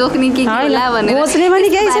घोच्ने जोख्ने के होला भनेर। घोच्ने पनि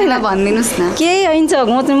केही छैन, भनिदिनुहोस् न। केही हैन्छ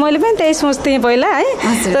घोच्ने। मैले पनि त्यही सोच्थेँ पहिला है,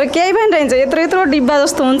 तर केही पनि रहन्छ। यत्रो यत्रो डिब्बा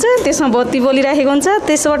जस्तो हुन्छ, त्यसमा बत्ती बोलिराखेको हुन्छ,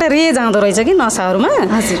 त्यसबाट रे जाँदो रहेछ कि नसाहरूमा।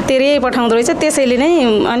 त्यो रे पठाउँदो रहेछ, त्यसैले नै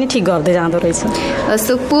अनि ठिक गर्दै जाँदो रहेछ।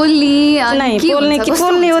 जस्तो पोल्ने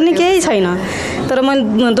ओर्ने केही छैन। तर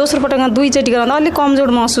मैले दोस्रो पटकमा 2 चोटि गर्दा अलिक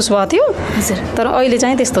कमजोर महसुस भएको थियो। तर अहिले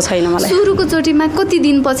चाहिँ त्यस्तो छैन मलाई। सुरुको चोटिमा कति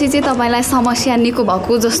दिनपछि चाहिँ तपाईँलाई समस्या निको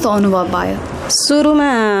भएको जस्तो अनुभव भयो? सुरुमा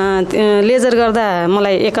लेजर गर्दा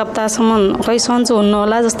मलाई 1 हप्तासम्म खै सन्चो हुन्न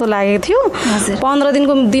होला जस्तो लागेको थियो। 15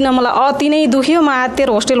 दिनको दिन मलाई अति नै दुख्यो। म आत्तिएर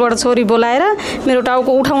होस्टेलबाट छोरी बोलाएर मेरो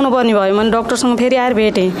टाउको उठाउनु पर्ने भयो। मैले डक्टरसँग फेरि आएर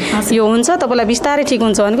भेटेँ, यो हुन्छ तपाईँलाई बिस्तारै ठिक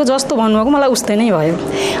हुन्छ भनेको जस्तो भन्नुभएको मलाई उस्तै नै भयो।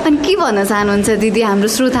 अनि के भन्न चाहनुहुन्छ दिदी? हाम्रो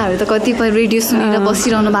श्रोताहरू त कतिपय रेडियो सुनेर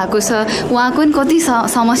बसिरहनु भएको छ, उहाँको पनि कति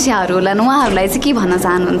समस्याहरू होला, उहाँहरूलाई चाहिँ के भन्न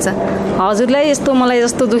चाहनुहुन्छ? हजुरलाई यस्तो मलाई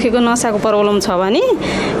जस्तो दुखेको नसाको प्रब्लम छ भने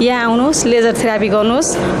यहाँ आउनुहोस्, लेजर थेरापी गर्नुहोस्,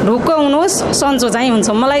 ढुक्क हुनुहोस्, सन्चो चाहिँ हुन्छ।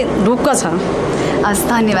 मलाई ढुक्क छ। हस्,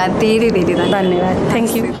 धन्यवाद, धेरै धेरै धन्यवाद। Thank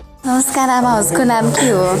you. नमस्कार आमा, हजुरको नाम के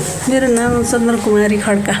हो? मेरो नाम चन्द्रकुमारी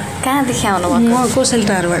खड्का। कहाँदेखि आउनुभएको? म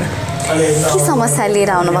कोसेलटारबाट। के समस्या लिएर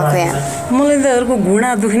आउनुभएको यहाँ? मलाई त अरूको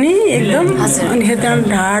घुँडा दुख्ने एकदम, अनि त्यहाँ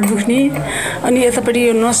ढाड दुख्ने, अनि यतापट्टि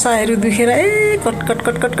यो नसाहरू दुखेर कट कट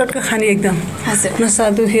कट कट कट खाने एकदम नसा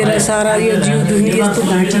दुखेर सारा यो जिउ दुख्ने, यस्तो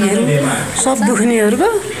घाँटीहरू सब दुख्नेहरूको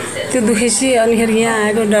त्यो दुखेपछि अनिखेरि यहाँ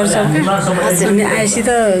आएको डाक्टर साहब अनि आएपछि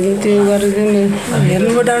त त्यो गरेर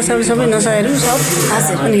हेर्नुभयो डाक्टर साहब सबै नसाहरू सब।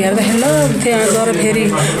 अनि हेर्दाखेरि ल त्यहाँ गएर फेरि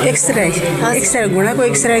एक्सरे घुँडाको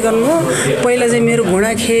एक्सरे गर्नुभयो। पहिला चाहिँ मेरो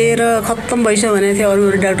घुँडा खेर खत्तम भइसक्यो भनेको थियो अरू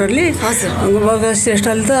डाक्टरले।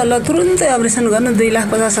 श्रेष्ठले त ल तुरुन्तै अपरेसन गर्न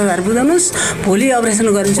 2,50,000 बुझाउनुहोस्, भोलि अपरेसन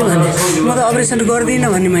गरिदिन्छु भने। म त अपरेसन गर्दिनँ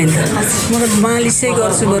भन्ने मैले त, म त मालिसै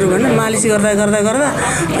गर्छु बरु भनेर मालिस गर्दा गर्दा गर्दा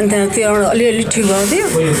अनि त्यहाँ त्यो अलिअलि ठिक भएको थियो।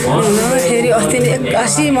 फेरि अस्ति नै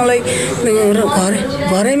 81 मलाई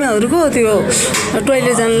घरैमाहरूको त्यो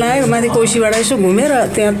टोइलेट जान लाग्यो, माथि कोसीबाट यसो घुमेर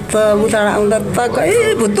त्यहाँ त उता आउँदा त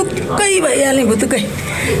भुतुक्कै भइहाल्ने, भुतुक्कै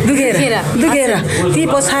दुखेर ती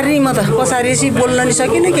पछाडि म त पछाडिपछि बोल्न नि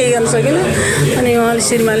सकिनँ, केही गर्न सकिनँ। अनि उहाँले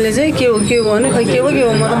श्रीमानले चाहिँ के हो भने खै के हो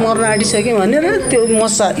म त मर्न आँटिसकेँ भनेर त्यो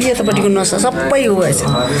नसा यतापट्टिको नसा सबै हो भएछ।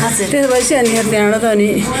 त्यसो भएपछि अनि त्यहाँबाट त अनि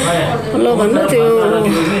ल भनेर त्यो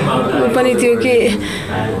पनि त्यो के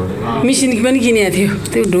मिसिन पनि किनेको थियो,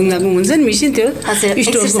 त्यो ढुङ्गाको हुन्छ नि मिसिन, त्यो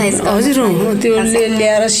स्टोभको। हजुर त्यो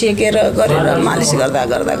ल्याएर सेकेर गरेर मालिस गर्दा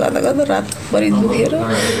गर्दा गर्दा गर्दा रातभरि दुखेर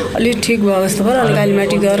अलिक ठिक भयो जस्तो भयो। अनि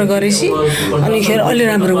कालीमाटी गएर गरेपछि अनि खेर अलि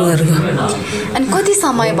राम्रो गरेको। अनि कति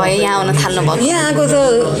समय भयो यहाँ आउन थाल्नु भयो? यहाँ आएको त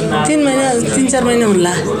 3 महिना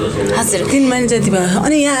होला। हजुर 3 महिना जति भयो।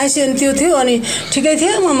 अनि यहाँ आएपछि अनि त्यो थियो, अनि ठिकै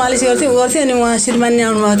थियो, म मालिस गर्थेँ अनि उहाँ श्रीमान नि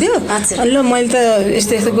आउनुभएको थियो। अनि ल मैले त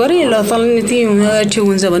यस्तो यस्तो गरेँ, ल तल नि ती ठिक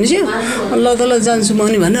हुन्छ भने भनेछु ल त ल जान्छु म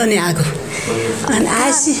नि भने अनि आएको अनि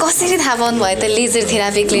आएपछि कसरी थाहा पाउनु भयो त लेजर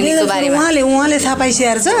थेरापी क्लिनिकको बारेमा उहाँले थाहा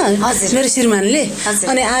पाइसकेर छ मेरो श्रीमानले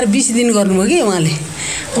अनि आएर 20 दिन गर्नुभयो कि उहाँले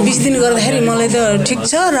 20 दिन गर्दाखेरि मलाई त ठिक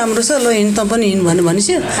छ राम्रो छ ल हिँड त पनि हिँड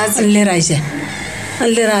भनेछु अनि लिएर आइस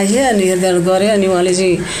अनि अनि हेर्दा गरेँ अनि उहाँले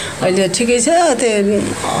चाहिँ अहिले ठिकै छ त्यो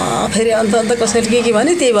फेरि अन्त कसैले के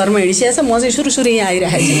भने त्यही भरमा हिँडिसकेको छ म चाहिँ सुरु यहाँ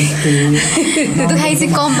आइरहेको छु दुखाइ चाहिँ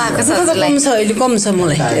कम भएको छ कम छ अहिले कम छ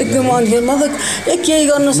मलाई एकदम अन्त म त केही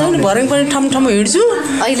गर्नु सक्नु भरे पनि ठाउँ हिँड्छु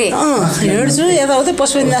अहिले हिँड्छु यताउतै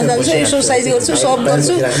पशुपतिनाथ जान्छु एक्सर्साइज गर्छु सब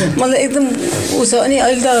गर्छु मलाई एकदम उ छ अनि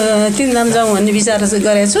अहिले त 3 धाम जाउँ भन्ने विचार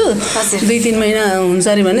गरेको छु 2-3 महिना हुन्छ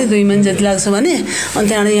अरे भने 2 महिना जति लाग्छ भने अनि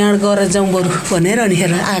त्यहाँबाट यहाँ गएर जाउँ बरु भनेर अनि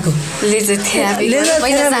हेर आएको लेजर थेरापी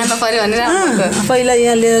पहिला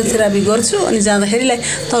यहाँ लेजर थेरापी गर्छु अनि जाँदाखेरिलाई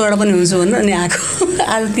तगडा पनि हुन्छु भनेर अनि आएको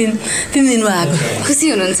आज 3 दिन भयो आएको खुसी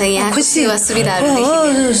हुनुहुन्छ यहाँ खुसी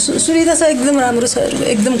सुविधाहरू सुविधा छ एकदम राम्रो छ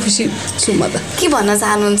एकदम खुसी छु म त के भन्न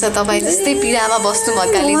चाहनुहुन्छ तपाईँ जस्तै पीडामा बस्नु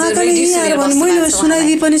भएकाले मैले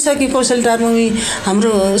सुनाइदिइ पनि सकेँ कौशल टारमा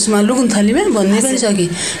हाम्रो उसमा लुकुनथलीमा भन्ने पनि सकेँ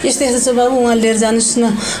यस्तो यस्तो छ बाबु उहाँ लिएर जानुहोस्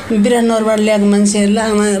न विराटनगरबाट ल्याएको मान्छेहरूलाई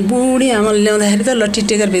आमा बुढी आमाले ल्याउँदाखेरि त लट्ठी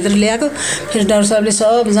टेकेर भित्र ल्याएको फेरि डाक्टर साहबले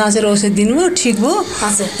सब जाँचेर औषधि दिनुभयो ठिक भयो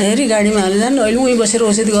हेरी गाडीमा हालेर जानु अहिले उहीँ बसेर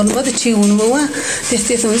औषधि गर्नुभयो त ठिक हुनुभयो उहाँ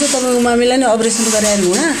त्यस्तो हुन्छ तपाईँको मामीलाई नै अपरेसन गराएर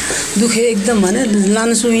हुँदा दुख्यो एकदम भने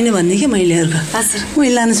लानुहोस् उहीँ भन्ने कि मैले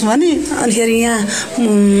उहीँ लानुहोस् भने अनि फेरि यहाँ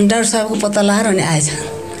डाक्टर साहबको पत्ता लगाएर अनि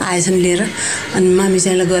आएछन् लिएर अनि मामी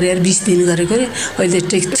चाहिँलाई गरेर 20 दिन गरेको अरे अहिले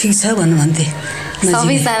ठिक छ भन्थे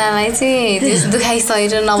सबैजनालाई चाहिँ त्यस दुखाइ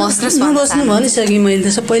सहेर नबस्नु भनिसकेँ मैले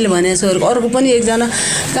त सबैले भनेको छु अर्को पनि एकजना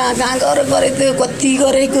कहाँ गरेको त्यो कति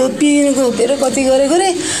गरेको पिएको फेरि कति गरेको रे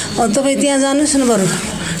तपाईँ त्यहाँ जानुहोस् न बरु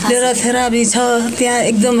लिएर थेरापी छ त्यहाँ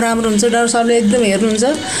एकदम राम्रो हुन्छ डाक्टर साहबले एकदम हेर्नुहुन्छ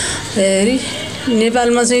फेरि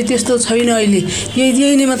नेपालमा चाहिँ त्यस्तो छैन अहिले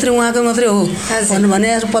यही नै मात्रै उहाँको मात्रै हो भने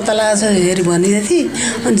पत्ता लगाएको छ हेरी भनिदिएको थिएँ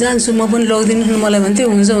अनि जान्छु म पनि लगिदिनु मलाई भन्थ्यो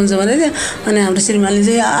हुन्छ भनेको थियो अनि हाम्रो श्रीमानले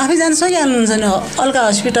चाहिँ आफै जान सकिहाल्नुहुन्छ नि अल्का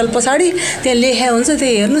हस्पिटल पछाडि त्यहाँ लेखा हुन्छ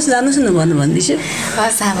त्यही हेर्नुहोस् जानुहोस् न भन्दैछु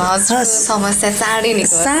समस्या चाँडै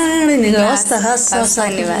निको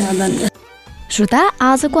धन्यवाद। श्रोता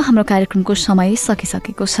आजको हाम्रो कार्यक्रमको समय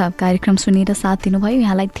सकिसकेको छ कार्यक्रम सुनेर साथ दिनुभयो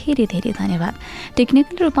यहाँलाई धेरै धेरै धन्यवाद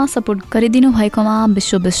टेक्निकल रूपमा सपोर्ट गरिदिनु भएकोमा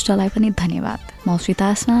विश्व विष्टलाई पनि धन्यवाद म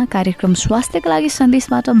श्रीतासमा कार्यक्रम स्वास्थ्यका लागि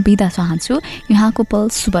सन्देशबाट बिदा चाहन्छु यहाँको पल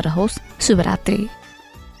शुभ रहोस् शुभरात्रि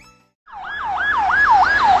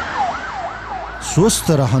स्वस्थ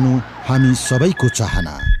रहनु हामी सबैको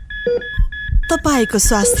चाहना तपाईको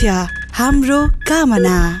स्वास्थ्य हाम्रो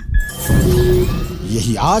कामना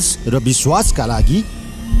यही आश र विश्वासका लागि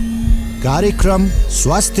कार्यक्रम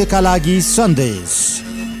स्वास्थ्यका लागि सन्देश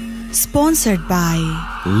sponsored by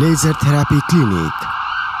laser therapy clinic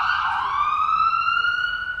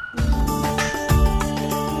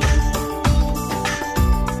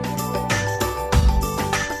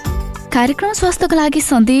कार्यक्रम स्वास्थ्यको लागि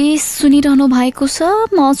सन्देश सुनिरहनु भएको छ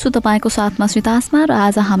म छु तपाईँको साथमा श्रीतासमा र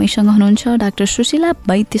आज हामीसँग हुनुहुन्छ डाक्टर सुशीला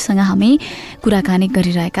वैद्यसँग हामी कुराकानी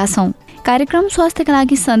गरिरहेका छौँ कार्यक्रम स्वास्थ्यका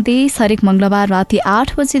लागि सन्देश हरेक मंगलबार राति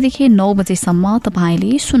 8 बजेदेखि 9 बजेसम्म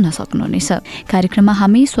तपाईँले सुन्न सक्नुहुनेछ कार्यक्रममा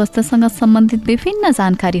हामी स्वास्थ्यसँग सम्बन्धित विभिन्न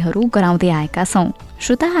जानकारीहरू गराउँदै आएका छौँ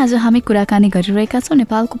श्रोता आज हामी कुराकानी गरिरहेका छौँ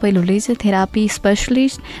नेपालको पहिलो लेजर थेरापी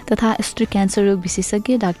स्पेशलिस्ट तथा स्त्री क्यान्सर रोग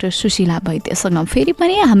विशेषज्ञ डाक्टर सुशीला वैद्यसँग फेरि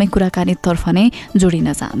पनि हामी कुराकानीतर्फ नै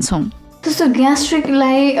जोडिन चाहन्छौँ त्यस्तो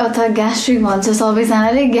ग्यास्ट्रिकलाई अथवा ग्यास्ट्रिक भन्छ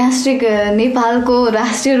सबैजनाले ग्यास्ट्रिक नेपालको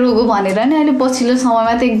राष्ट्रिय रोग हो भनेर नि अहिले पछिल्लो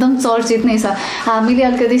समयमा त एकदम चर्चित नै छ हामीले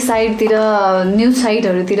अलिकति साइडतिर न्युज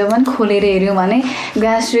साइटहरूतिर पनि खोलेर हेऱ्यौँ भने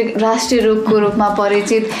ग्यास्ट्रिक राष्ट्रिय रोगको रूपमा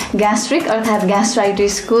परिचित ग्यास्ट्रिक अर्थात्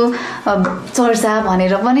ग्यास्ट्राइटिसको चर्चा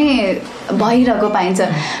भनेर पनि भइरहेको पाइन्छ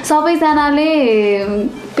सबैजनाले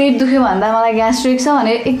पेट दुख्यो भन्दा मलाई ग्यास्ट्रिक छ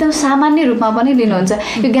भनेर एकदम सामान्य रूपमा पनि लिनुहुन्छ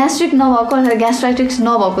यो ग्यास्ट्रिक नभएको अथवा ग्यास्ट्राइटिस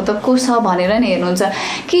नभएको त को छ भनेर नि हेर्नुहुन्छ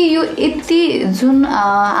कि यो यति जुन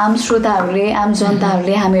आम श्रोताहरूले आम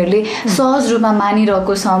जनताहरूले हामीहरूले सहज रूपमा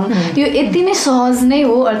मानिरहेको छौँ यो यति नै सहज नै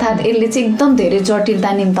हो अर्थात् यसले चाहिँ एकदम धेरै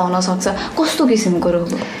जटिलता निम्ताउन सक्छ कस्तो किसिमको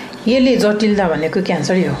रोग हो यसले जटिलता भनेको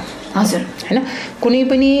क्यान्सरै हो हजुर हैन कुनै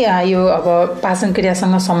पनि यो अब पाचन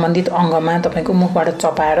क्रियासँग सम्बन्धित अङ्गमा तपाईको मुखबाट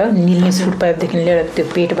चपाएर निल्ने फुड पाइपदेखि लिएर त्यो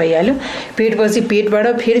पेट भइहाल्यो पेटपछि पेटबाट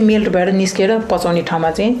फेरि मेल्टबाट निस्केर पचाउने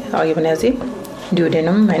ठाउँमा चाहिँ अघि भने चाहिँ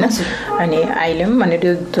ड्युडेनम हैन अनि आइलम भने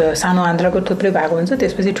त्यो सानो आन्द्राको थुप्रै भाग हुन्छ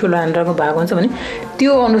त्यसपछि ठुलो आन्द्राको भाग हुन्छ भने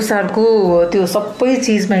त्यो अनुसारको त्यो सबै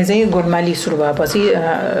चिजमा चाहिँ गोडमाली सुरु भएपछि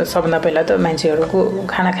सबभन्दा पहिला त मान्छेहरूको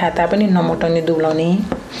खाना खाए तापनि नमोटाउने दुब्लाउने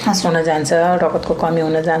हुन जान्छ रगतको कमी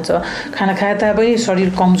हुन जान्छ खाना खाए तापनि शरीर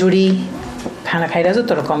कमजोरी खाना खाइरहेको छ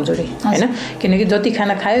तर कमजोरी हैन किनकि जति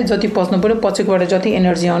खाना खायो जति पच्नु पर्यो पछिबाट जति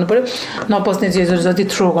एनर्जी आउनु पर्यो नपच्ने चिजहरू जति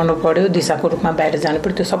थ्रो गर्नु पर्यो दिशाको रूपमा बाहिर जानु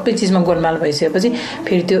पर्यो त्यो सबै चिजमा गोलमाल भइसकेपछि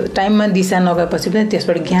फेरि त्यो टाइममा दिशा नगएपछि पनि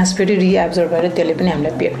त्यसबाट ग्यास फेरि रिएब्जर्ब भएर त्यसले पनि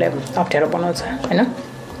हामीलाई पेटलाई अप्ठ्यारो बनाउँछ हैन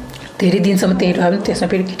धेरै दिनसम्म त्यही रह्यो भने त्यसमा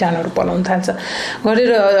फेरि कीटाणुहरू पलाउन थाल्छ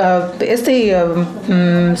गरेर यस्तै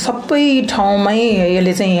सबै ठाउँमै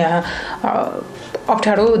यसले चाहिँ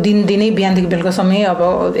अप्ठ्यारो दिनै बिहानदेखि बेलुकासम्म अब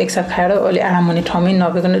एकसाथ खाएर अलि आराम हुने ठाउँमै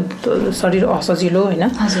नभइकन शरीर असजिलो हैन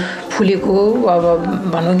फुलेको अब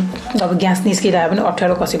भनौँ अब ग्यास निस्किरह्यो भने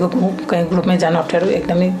अप्ठ्यारो कसैको कहीँ ग्रुपमै जानु अप्ठ्यारो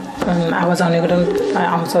एकदमै आवाज आउने गरेर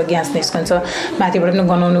आउँछ ग्यास निस्कन्छ माथिबाट पनि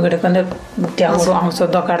गनाउनु गरेको ट्याउहरू आउँछ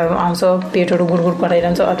दकाडहरू आउँछ पेटहरू गुडगुड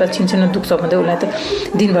कराइरहन्छ अथवा छिनछिनो दुख्छ भन्दै उसलाई त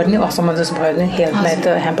दिनभरि नै असमञ्जस भयो भने हेल्थलाई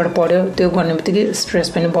त ह्याम्पर पर्यो त्यो गर्ने बित्तिकै स्ट्रेस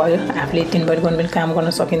पनि भयो आफूले दिनभरि गर्नु काम गर्न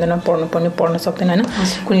सकिँदैन पढ्न सक्दैन हैन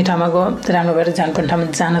कुनै ठाउँमा राम्रो भएर जानुपर्ने ठाउँमा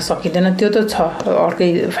जान सकिँदैन त्यो त छ अर्कै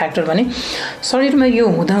फ्याक्टर भने शरीरमा यो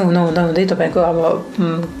हुँदै तपाईँको अब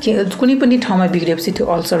कुनै पनि ठाउँमा बिग्रेपछि त्यो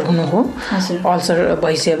अल्सर हुनु हो अल्सर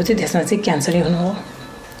भइसकेपछि त्यसमा चाहिँ क्यान्सरै हुनु हो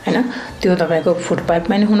हैन त्यो तपाईँको फुड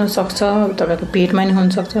पाइपमा नि हुनसक्छ तपाईँको पेटमा नि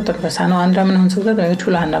हुनसक्छ तपाईँको सानो आन्द्रामा नि हुनसक्छ तपाईँको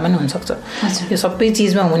ठुलो आन्द्रामा नि हुनसक्छ यो सबै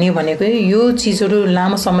चिजमा हुने भनेको यो चिजहरू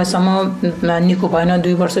लामो समयसम्म निको भएन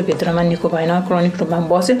 2 वर्षभित्रमा निको भएन क्रोनिक रूपमा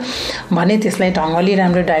बस्यो भने त्यसलाई ढङ्गले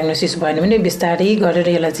राम्रो डायग्नोसिस भएन भने बिस्तारै गरेर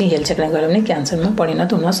यसलाई चाहिँ हेलचेक्राइ गऱ्यो भने क्यान्सरमा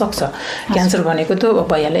परिणत हुनसक्छ क्यान्सर भनेको त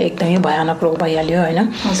भइहाल्यो एकदमै भयानक रोग भइहाल्यो हैन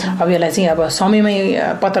अब यसलाई चाहिँ अब समयमै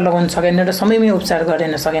पत्ता लगाउन सकेन र समयमै उपचार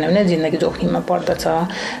गर्न सकेन भने जिन्दगी जोखिममा पर्दछ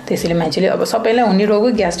त्यसैले मान्छेले अब सबैलाई हुने रोग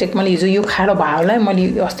ग्यास्ट्रिक मैले हिजो यो खाएर भयो होला मैले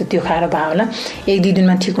अस्ति त्यो खाएर भयो होला 1-2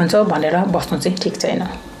 दिनमा ठिक हुन्छ भनेर बस्नु चाहिँ ठिक छैन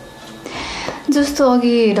जस्तो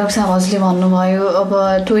अघि डाक्टर साहब हजुरले भन्नुभयो अब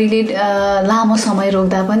टोइलेट लामो समय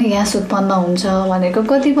रोक्दा पनि ग्यास उत्पन्न हुन्छ भनेको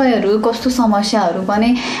कतिपयहरू कस्तो समस्याहरू पनि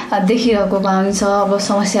देखिरहेको पाइन्छ अब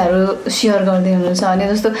समस्याहरू सेयर गर्दै हुनुहुन्छ अनि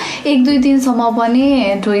जस्तो 1-2 दिनसम्म पनि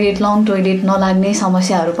लङ टोइलेट नलाग्ने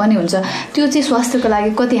समस्याहरू पनि हुन्छ त्यो चाहिँ स्वास्थ्यको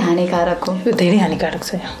लागि कति हानिकारक हो यो धेरै हानिकारक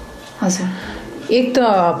छ हजुर एक त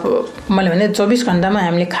मैले भने 24 घण्टामा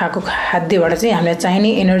हामीले खाएको खाद्यबाट चाहिँ हामीलाई चाहिने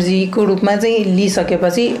एनर्जीको रूपमा चाहिँ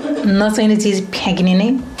लिइसकेपछि नचाहिने चिज फ्याँकिने नै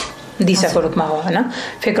दिशाको रूपमा हो हैन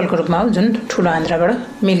फेकलको रूपमा हो जुन ठुलो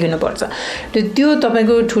आन्द्राबाट मिल्गिनुपर्छ त्यो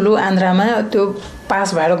तपाईँको ठुलो आन्द्रामा त्यो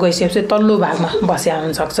पास भएर गइसकेपछि तल्लो भागमा बस्या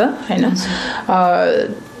हुन सक्छ हैन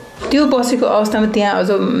त्यो बसेको अवस्थामा त्यहाँ अझ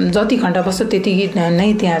जति घण्टा बस्छ त्यति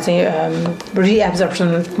नै त्यहाँ चाहिँ रिएब्जर्प्सन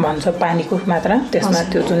भन्छ पानीको मात्रा त्यसमा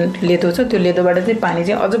त्यो जुन लेदो छ त्यो लेदोबाट चाहिँ पानी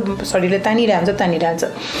चाहिँ अझ शरीरले तानिरहन्छ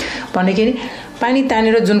भन्दाखेरि पानी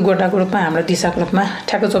तानेर जुन गोटाको रूपमा हाम्रो दिशाको रूपमा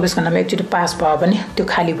ठ्याक्क 24 घण्टामा एकचोटि पास भयो भने त्यो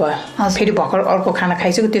खाली भयो फेरि भर्खर अर्को खाना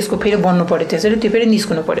खाइसक्यो त्यसको फेरि बन्नु पर्यो त्यसरी त्यो फेरि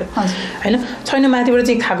निस्कनु पर्यो हैन छैन माथिबाट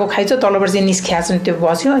चाहिँ खाएको खाइछ तलबाट चाहिँ निस्किया छ त्यो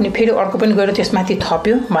बस्यो अनि फेरि अर्को पनि गएर त्यसमाथि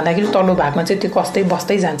थप्यो भन्दाखेरि तल्लो भागमा चाहिँ त्यो कस्तै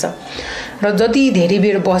बस्दै जान्छ र जति धेरै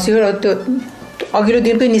बेर बस्यो र त्यो अघिल्लो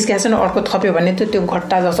दिनकै निस्किएको छ अर्को थप्यो भने त्यो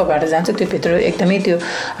घट्टा जस्तो भएर जान्छ त्यो भित्र एकदमै त्यो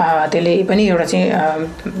त्यसले पनि एउटा चाहिँ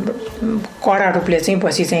कडा रूपले चाहिँ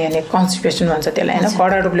पछि चाहिँ अनि कन्स्टिपेसन भन्छ त्यसलाई हैन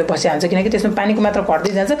कडा रूपले बसिया हुन्छ किनकि त्यसमा पानीको मात्रा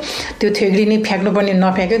घट्दै जान्छ त्यो ठेग्रिने फ्याँक्नुपर्ने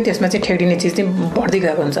नफ्याँक्यो त्यसमा चाहिँ ठेग्रिने चिज चाहिँ बढ्दै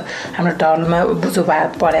गएको हुन्छ हाम्रो ढलमा बुझो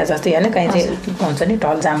परे जस्तै हैन कहीँ चाहिँ हुन्छ नि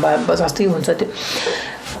ढल जाम जस्तै हुन्छ त्यो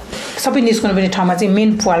सबै निस्कनु पर्ने ठाउँमा चाहिँ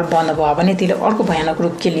मेन प्वाल बन्द भयो भने त्यसले अर्को भयानक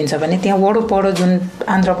रूप के लिन्छ भने त्यहाँ वडोपडो जुन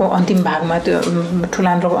आन्द्राको अन्तिम भागमा त्यो ठुलो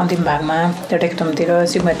आन्द्राको अन्तिम भागमा त्यो रेक्टमतिर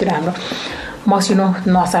सिग्मातिर हाम्रो मसिनो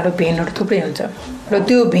नसाहरू भेनहरू थुप्रै हुन्छ र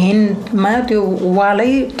त्यो भेनमा त्यो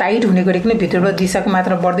वालै टाइट हुने गरिकन भित्रबाट दिशाको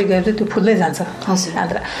मात्रा बढ्दै गएपछि त्यो फुल्दै जान्छ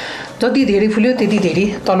आन्द्रा जति धेरै फुल्यो त्यति धेरै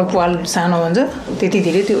तल्लो वाल सानो हुन्छ त्यति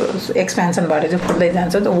धेरै त्यो एक्सपेन्सन भएर चाहिँ फुल्दै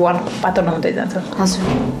जान्छ वाल पातलो हुँदै जान्छ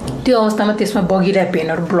त्यो अवस्थामा त्यसमा बगिरहेको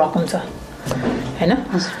भेनहरू ब्लक हुन्छ हैन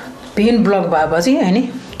भेन ब्लक भएपछि हैन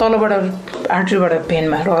तलबाट आर्टरीबाट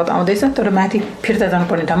भेनमा रगत आउँदैछ तर माथि फिर्ता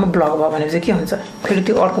जानुपर्ने ठाउँमा ब्लक भयो भनेपछि के हुन्छ फेरि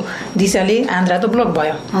त्यो अर्को दिशाले आन्द्रा त ब्लक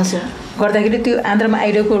भयो गर्दाखेरि त्यो आन्द्रामा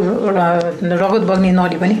आइरहेको रगत बग्ने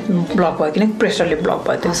नली पनि ब्लक भयो किन प्रेसरले ब्लक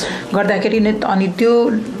भयो त्यो गर्दाखेरि नै अनि त्यो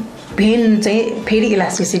भेन चाहिँ फेरि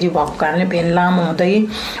इलास्टिसिटी भएको कारणले भेन लामो हुँदै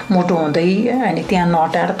मोटो हुँदै अनि त्यहाँ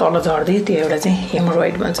नटाएर तल झर्दै त्यो एउटा चाहिँ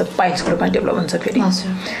हेमोरोइड भन्छ पाइल्सको रूपमा डेभलप हुन्छ फेरि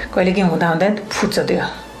कहिले के हुँदा फुट्छ त्यो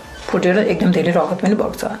फुटेर एकदम धेरै रगत पनि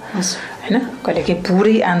बग्छ हैन कहिले के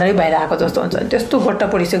पुरै आन्द्रै बाहिर आएको जस्तो हुन्छ त्यस्तो गट्टा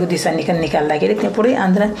परिसकेको दिशा निकाल्दाखेरि त्यहाँ पुरै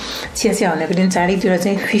आन्द्रा चिया हुनेको दिन चाडीतिर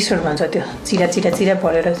चाहिँ फिसर भन्छ त्यो चिरा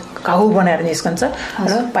परेर घाउ बनाएर निस्कन्छ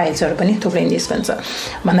र पाइल्सहरू पनि थुप्रै निस्कन्छ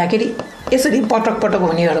भन्दाखेरि यसरी पटक पटक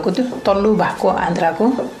हुनेहरूको त्यो तल्लो भागको आन्द्राको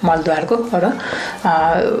मलद्वारको र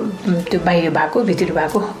त्यो बाहिरी भागको भित्री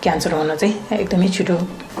भागको क्यान्सर हुन चाहिँ एकदमै छिटो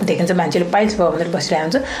देखिन्छ। मान्छेले पाइल्स भयो भनेर बसिरहेको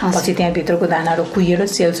हुन्छ, पछि त्यहाँभित्रको दानाहरू कुहिएर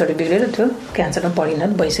सेल्सहरू बिग्रेर त्यो क्यान्सरमा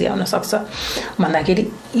परिणत भइसकेको हुनसक्छ। भन्दाखेरि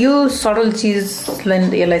यो सरल चिजलाई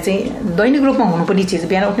यसलाई चाहिँ दैनिक रूपमा हुनुपर्ने चिज,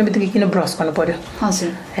 बिहान उठ्ने बित्तिकै किन ब्रस गर्नु पर्यो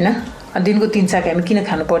होइन, दिनको 3 साग हामी किन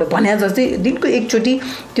खानु पर्यो भने जस्तै दिनको एकचोटि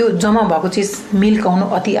त्यो जम्मा भएको चिज मिल्काउनु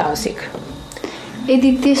अति आवश्यक।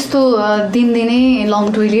 यदि त्यस्तो दिनदिनै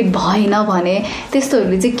लङ टोइलेट भएन भने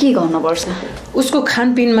त्यस्तोहरूले चाहिँ के गर्नुपर्छ? उसको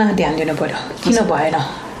खानपिनमा ध्यान दिनु पर्यो। किन भएन,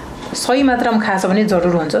 सही मात्रामा खाछ भने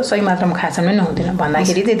जरुर हुन्छ, सही मात्रामा खाछ भने हुँदैन।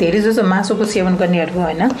 भन्दाखेरि चाहिँ धेरै जसो मासुको सेवन गर्नेहरू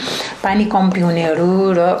होइन, पानी कम पिउनेहरू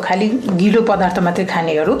र खालि गिलो पदार्थ मात्रै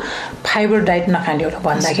खानेहरू, फाइबर डाइट नखानेहरू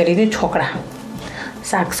भन्दाखेरि चाहिँ छोक्रा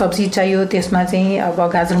सागसब्जी चाहियो, त्यसमा चाहिँ अब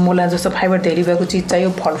गाजर मुला जस्तो फाइबर धेरै भएको चिज चाहियो,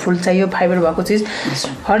 फलफुल चाहियो फाइबर भएको चिज।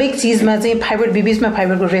 हरेक चिजमा चाहिँ फाइबर बिचमा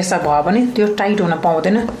फाइबरको रेसा भयो भने त्यो टाइट हुन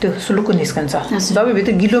पाउँदैन, त्यो सुलुक्क निस्कन्छ। जब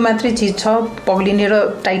भित्र गिलो मात्रै चिज छ, पग्लिने र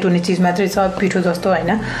टाइट हुने चिज मात्रै छ, पिठो जस्तो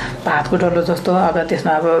होइन, भातको डल्लो जस्तो, अब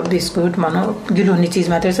त्यसमा अब बिस्कुट भनौँ गिलो हुने चिज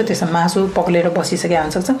मात्रै छ, त्यसमा मासु पग्लेर बसिसकेको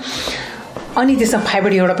हुनसक्छ, अनि त्यसमा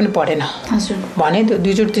फाइबर एउटा पनि परेन भने त्यो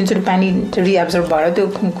 2-3 पानी रिएब्जर्ब भएर त्यो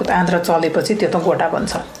आन्द्रा चलेपछि त्यो त गोटा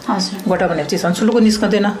बन्छ। गोटा भनेपछि सुलुको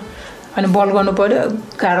निस्कँदैन, अनि बल गर्नु पर्यो,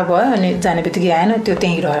 गाह्रो भयो, अनि जाने बित्तिकै आएन, त्यो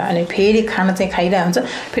त्यहीँ रह्यो। अनि फेरि खाना चाहिँ खाइरहेको हुन्छ,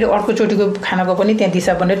 फेरि अर्कोचोटिको खानाको पनि त्यहाँ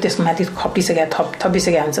दिशा बनेर त्यसको माथि थपिसकेको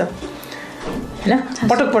हुन्छ होइन।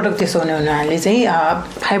 पटक पटक त्यसो हुने हुनाले चाहिँ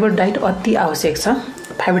फाइबर डाइट अति आवश्यक छ,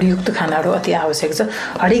 फाइबरयुक्त खानाहरू अति आवश्यक छ।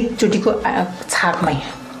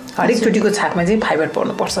 हरेकचोटिको छाकमा चाहिँ फाइबर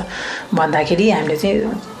पर्नुपर्छ। भन्दाखेरि हामीले चाहिँ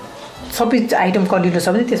सबै आइटम कलिलो छ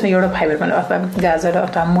भने त्यसमा एउटा फाइबर पनि, अथवा गाजर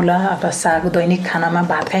अथवा मुला अथवा साग दैनिक खानामा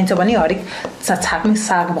भात खाइन्छ भने हरेक छाकमै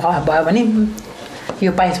साग भयो भने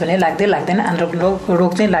यो पाइन्छ भने लाग्दैन, आन्द्राको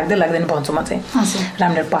रोग चाहिँ लाग्दैन भन्छु म चाहिँ।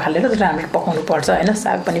 राम्ररी पखालेर राम्ररी पकाउनु पर्छ होइन।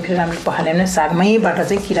 साग पनि फेरि राम्ररी पखाल्यो भने सागमैबाट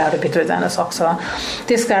चाहिँ किराहरू भित्र जान सक्छ।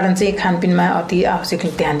 त्यसकारण चाहिँ खानपिनमा अति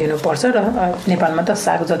आवश्यक ध्यान दिनुपर्छ। र नेपालमा त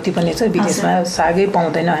साग जति पनि छ, विदेशमा सागै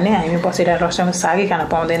पाउँदैन भने हामी बसेर रस्टामा सागै खान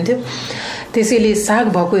पाउँदैन थियो। त्यसैले साग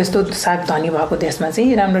भएको यस्तो साग धनी भएको देशमा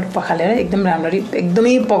चाहिँ राम्ररी पखालेर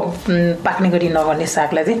एकदमै पाक्ने गरी नगर्ने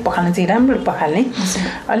सागलाई चाहिँ पखाल्ने चाहिँ राम्ररी पखाल्ने,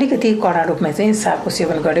 अलिकति कडा रूपमा चाहिँ सागको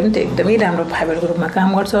सेवन गरे पनि त्यो एकदमै राम्रो फाइबरको रूपमा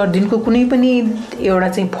काम गर्छ। दिनको कुनै पनि एउटा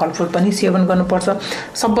चाहिँ फलफुल पनि सेवन गर्नुपर्छ।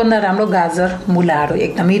 सबभन्दा राम्रो गाजर मुलाहरू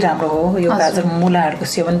एकदमै राम्रो हो। यो गाजर मुलाहरूको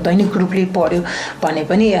सेवन दैनिक रूपले पर्यो भने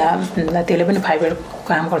पनि त्यसले पनि फाइबर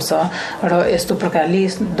काम गर्छ। र यस्तो प्रकारले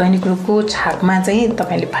दैनिक रूपको छाकमा चाहिँ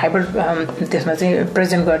तपाईँले फाइबर त्यसमा चाहिँ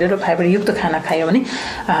प्रेजेन्ट गरेर फाइबरयुक्त खाना खायो भने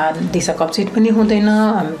दिशा कब्जियत पनि हुँदैन,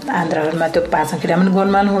 आन्द्राहरूमा त्यो पाचन क्रिया पनि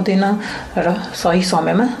गोलमाल हुँदैन, र सही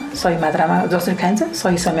समयमा सही मात्रामा जसरी खाइन्छ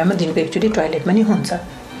सही समयमा दिनको एकचोटि टोयलेट पनि हुन्छ।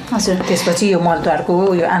 त्यसपछि यो मलद्वारको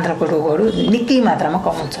यो आन्द्राको रोगहरू निकै मात्रामा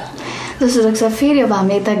कम हुन्छ। जस्तो लाग्छ फेरि अब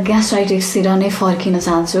हामी यता ग्यास्ट्राइटिसतिर नै फर्किन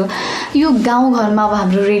चाहन्छु। यो गाउँघरमा अब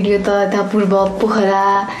हाम्रो रेडियो त यता पूर्व पोखरा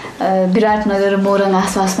विराटनगर मोरङ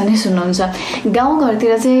आसपास पनि सुन्नुहुन्छ।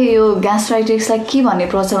 गाउँघरतिर चाहिँ यो ग्यास्ट्राइटिक्सलाई के भन्ने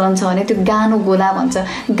प्रचलन छ भने त्यो गानो गोला भन्छ।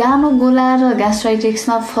 गानो गोला र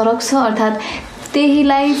ग्यास्ट्राइटिक्समा फरक छ, अर्थात्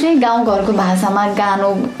त्यहीलाई चाहिँ गाउँघरको भाषामा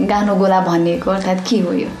गानो गोला भनिएको, अर्थात् के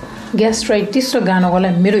हो यो? ग्यास्ट्राइटिस र गानो गोला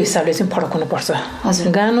मेरो हिसाबले चाहिँ फरक हुनुपर्छ।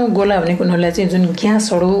 गानो गोला भनेको उनीहरूलाई चाहिँ जुन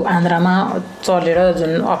ग्यासहरू आन्द्रामा चलेर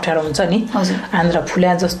जुन अप्ठ्यारो हुन्छ नि, आन्द्रा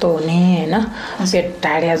फुल्या जस्तो हुने होइन, पेट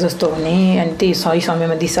ढाडिया जस्तो हुने, अनि त्यही सही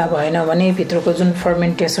समयमा दिशा भएन भने भित्रको जुन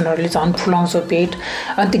फर्मेन्टेसनहरूले झन् फुलाउँछ पेट,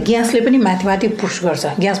 अनि त्यो ग्यासले पनि माथि माथि पुस गर्छ।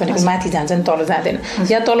 ग्यास भनेको माथि जान्छ नि, तल जाँदैन।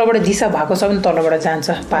 या तलबाट दिशा भएको छ भने तलबाट जान्छ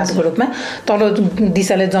पातको रूपमा, तल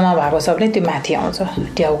दिशाले जम्मा भएको छ भने त्यो माथि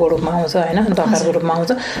आउँछ, ट्याउको रूपमा आउँछ होइन, डकारको रूपमा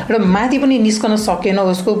आउँछ। र माथि पनि निस्कन सकेन,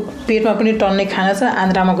 उसको पेटमा पनि टन्ने खाना छ,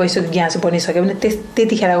 आन्द्रामा गइसक्यो, ग्यास बनिसक्यो भने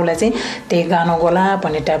त्यतिखेर उसलाई चाहिँ त्यही गानो गोला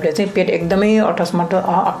भन्ने टाइपले चाहिँ पेट एकदमै अटसमट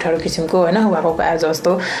अप्ठ्यारो किसिमको होइन, उहाँको आए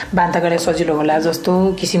जस्तो बान्ता गरे सजिलो होला जस्तो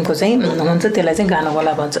किसिमको चाहिँ हुन्छ, त्यसलाई चाहिँ गानो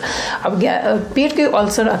गोला भन्छ। अब पेटकै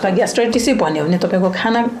अल्सर अथवा ग्यास्ट्राइटिसै भन्यो भने तपाईँको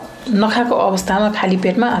खाना नखाएको अवस्थामा खाली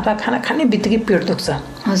पेटमा अथवा खाना खाने बित्तिकै पेट दुख्छ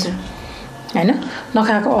होइन।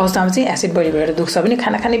 नखाएको अवस्थामा चाहिँ एसिड बढी भएर दुख्छ भने,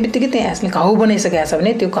 खाना खाने बित्तिकै त्यहाँ एसिडले घाउ बनाइसकेको छ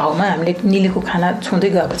भने त्यो घाउमा हामीले निलेको खाना छुँदै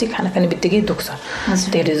गएपछि खाना खाने बित्तिकै दुख्छ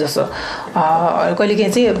धेरै जसो।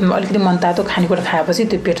 कहिलेकाहीँ चाहिँ अलिकति मनतातो खानेकुरा खाएपछि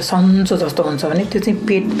त्यो पेट सन्चो जस्तो हुन्छ भने त्यो चाहिँ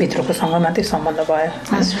पेटभित्रकोसँग मात्रै सम्बन्ध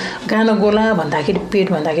भयो। गानो गोला भन्दाखेरि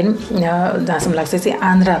पेट भन्दाखेरि जहाँसम्म लाग्छ चाहिँ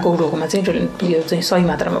आन्द्राको रोगमा चाहिँ यो चाहिँ सही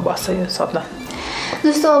मात्रामा बस्छ यो शब्द।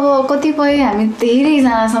 जस्तो अब कतिपय हामी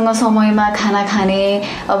धेरैजनासँग समयमा खाना खाने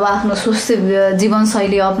अब आफ्नो स्वस्थ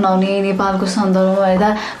जीवनशैली अपनाउने नेपालको सन्दर्भमा हेर्दा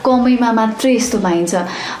कमैमा मात्रै यस्तो पाइन्छ।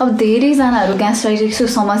 अब धेरैजनाहरू ग्यास्ट्राइटिसको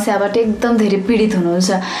समस्याबाट एकदम धेरै पीडित हुनुहुन्छ,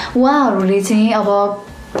 उहाँहरूले चाहिँ अब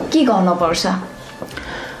के गर्नुपर्छ?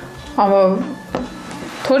 अब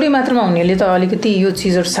थोरै मात्रामा हुनेले त अलिकति यो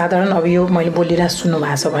चिजहरू साधारण अब यो मैले बोलिरहेको सुन्नु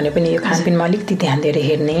भएको छ भने पनि यो खानपिनमा अलिकति ध्यान दिएर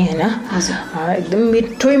हेर्ने होइन, एकदम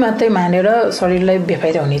मिठै मात्रै मानेर शरीरलाई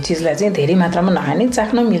बेफाइदा हुने चिजलाई चाहिँ धेरै मात्रामा नखाने,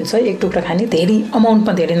 चाख्न मिल्छ एक टुक्रा खाने, धेरै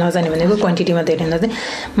अमाउन्टमा धेरै नजाने भनेको क्वान्टिटीमा धेरै नजाने,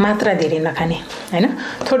 मात्रा धेरै नखाने होइन।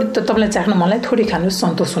 थोरै तपाईँलाई चाख्न मनलाई थोरै खानुहोस्,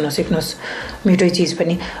 सन्तोष हुन सिक्नुहोस् मिठै चिज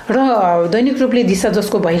पनि। र दैनिक रूपले दिशा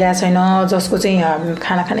जसको भइरहेको छैन, जसको चाहिँ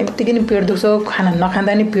खाना खाने बित्तिकै नै पेट दुख्छ, खाना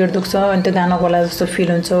नखाँदा नि पेट दुख्छ, अनि त्यो गाना गोला जस्तो फिल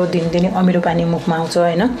हुन्छ, दिनदिनै अमिलो पानी मुखमा आउँछ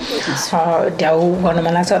होइन, ढ्याउ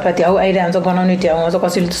गर्नमा लाग्छ अथवा ढ्याउ आइरहन्छ, गनाउने ढ्याउ आउँछ,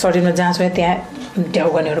 कसैले शरीरमा जहाँ छ त्यहाँ ढ्याउ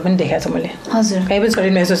गर्नेहरू पनि देखाएको छ मैले। कहीँ पनि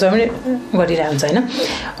शरीरमा यसो छ भने गरिरहन्छ होइन।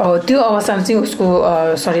 त्यो अवस्थामा चाहिँ उसको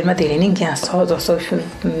शरीरमा धेरै नै ग्यास छ जस्तो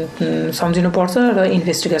सम्झिनुपर्छ र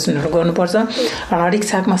इन्भेस्टिगेसनहरू गर्नुपर्छ। हरेक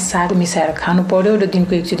सागमा साग मिसाएर खानु पर्यो र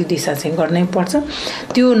दिनको एकचोटि दिशा चाहिँ गर्नै पर्छ।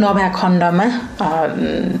 त्यो नभए खण्डमा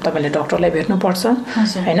तपाईँले डक्टरलाई भेट्नुपर्छ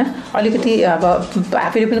होइन। अलिकति अब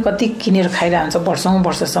आफैले पनि कति किनेर खाइरहन्छ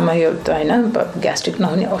वर्षसम्म यो होइन, ग्यास्ट्रिक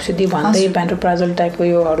नहुने औषधि भन्दै प्यान्टोप्राजोल टाइपको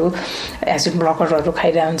योहरू, एसिड ब्लकरहरू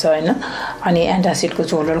खाइरहन्छ होइन, अनि एन्टासिडको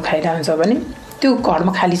झोलहरू खाइरहन्छ भने त्यो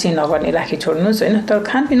घरमा खाली चाहिँ नगर्ने, राखी छोड्नुहोस् होइन। तर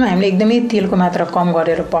खानपिनमा हामीले एकदमै तेलको मात्रा कम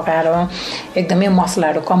गरेर पकाएर, एकदमै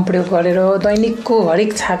मसलाहरू कम प्रयोग गरेर, दैनिकको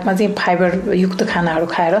हरेक छाकमा चाहिँ फाइबरयुक्त खानाहरू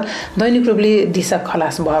खाएर दैनिक रूपले दिशा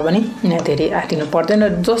खलास भयो भने धेरै आँटिनु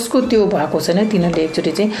पर्दैन। जसको त्यो भएको छैन तिनीहरूले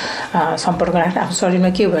एकचोटि चाहिँ सम्पर्क राख्ने, आफ्नो शरीरमा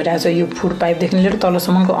के भइरहेछ, यो फुड पाइपदेखि लिएर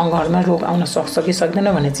तलसम्मको अङ्गहरूमा रोग आउन सक्छ कि सक्दैन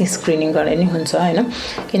भने चाहिँ स्क्रिनिङ गर्ने नै हुन्छ होइन।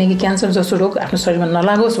 किनकि क्यान्सर जस्तो रोग आफ्नो शरीरमा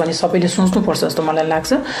नलागोस् भने सबैले सोच्नुपर्छ जस्तो मलाई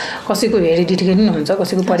लाग्छ। कसैको हेरिडिटी हुन्छ,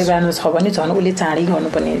 कसैको परिवारमा छ भने झन् उसले चाँडी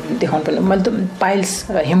गर्नुपर्ने, देखाउनु पर्ने। मैले त पाइल्स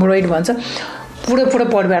हेमोरोइड भन्छ, पुरै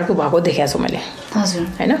परिवारको भएको देखाएको छु मैले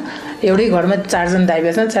होइन। एउटै घरमा 4 जना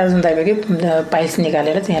दाइबा छन्, 4 जना दाइबाकै पाइल्स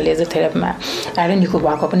निकालेर चाहिँ लेजर थेरापीमा आएर निको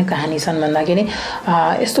भएको पनि कहानी छन्। भन्दाखेरि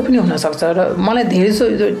यस्तो पनि हुनसक्छ। र मलाई धेरै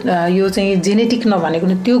यो चाहिँ जेनेटिक नभनेको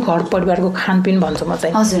नि त्यो घर परिवारको खानपिन भन्छु म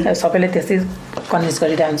चाहिँ, सबैलाई त्यस्तै कन्भिन्स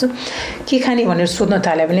गरिरहन्छु। के खाने भनेर सोध्न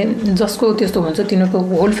थाल्यो भने जसको त्यस्तो हुन्छ तिनीहरूको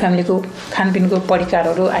होल फ्यामिलीको खानपिनको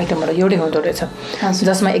परिकारहरू आइटमहरू एउटै हुँदो रहेछ,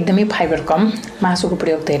 जसमा एकदमै फाइबर कम, मासुको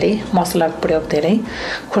प्रयोग धेरै, मसलाको प्रयोग धेरै,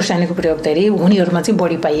 खोर्सानीको प्रयोग धेरै, उनीहरूमा चाहिँ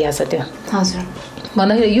बढी पाइएको छ त्यो।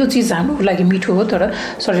 भन्दाखेरि यो चिज हाम्रो लागि मिठो हो तर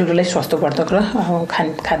शरीरको लागि स्वास्थ्यवर्धक र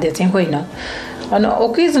खाद्य चाहिँ होइन। अनि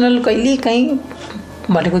ओकेजनल कहिलेकाहीँ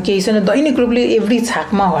भनेको केही छैन। दैनिक रूपले एभ्री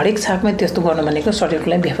छाकमा हरेक छाकमा त्यस्तो गर्नु भनेको शरीरको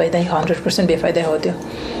लागि बेफाइदा, 100% बेफाइदा हो त्यो।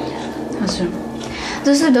 हजुर,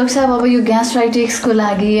 जस्तो डाक्टर साहब अब यो ग्यास्ट्राइटिक्सको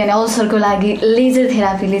लागि अनि अल्सरको लागि लेजर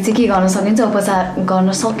थेरापीले चाहिँ के गर्न सकिन्छ, उपचार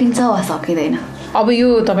गर्न सकिन्छ वा सकिँदैन? अब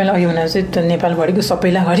यो तपाईँलाई अघि भनेर चाहिँ नेपालभरिको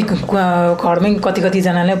सबैलाई हरेक घरमै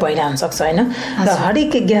कतिजनालाई भइरहन सक्छ होइन। र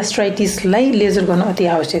हरेक ग्यास्ट्राइटिसलाई लेजर गर्नु अति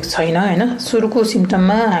आवश्यक छैन होइन। सुरुको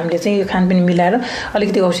सिम्टममा हामीले चाहिँ यो खानपिन मिलाएर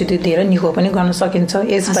अलिकति औषधि दिएर निको पनि गर्न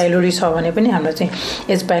सकिन्छ। एच पाइलोरी छ भने पनि हाम्रो चाहिँ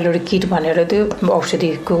एच पाइलोरी किट भनेर त्यो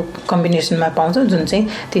औषधिको कम्बिनेसनमा पाउँछ, जुन चाहिँ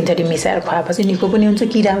 3 थरी मिसाएर खुवाएपछि निको पनि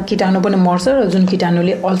हुन्छ, किटाणु पनि मर्छ र जुन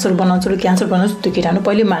किटाणुले अल्सर बनाउँछ र क्यान्सर बनाउँछ त्यो किटाणु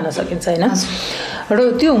पहिले मार्न सकिन्छ होइन। र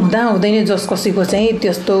त्यो हुँदैन जस कसैको चाहिँ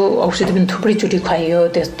त्यस्तो औषधि पनि थुप्रै चोटि खुवाइयो,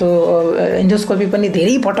 त्यस्तो इन्डोस्कोपी पनि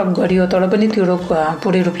धेरै पटक गरियो तर पनि त्यो रोग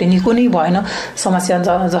पुरै रूपले निको नै भएन, समस्या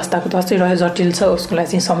जस्ताको तस्तै रह्यो, जटिल छ, उसको लागि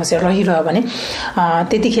चाहिँ समस्या रहिरह्यो भने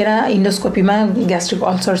त्यतिखेर इन्डोस्कोपीमा ग्यास्ट्रिक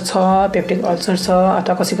अल्सर छ, पेप्टिक अल्सर छ,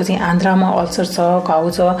 अथवा कसैको चाहिँ आन्द्रामा अल्सर छ, घाउ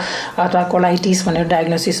छ, अथवा कोलाइटिस भनेर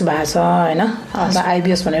डायग्नोसिस भएको छ होइन, अथवा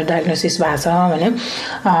आइबिएस भनेर डायग्नोसिस भएको छ भने,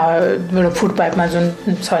 एउटा फुड पाइपमा जुन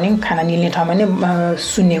छ नि खाना निल्ने ठाउँमा नि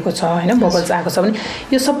सुन्निएको छ होइन, बबल्स आएको छ भने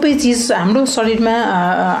यो सबै चिज हाम्रो शरीरमा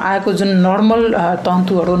आएको जुन नर्मल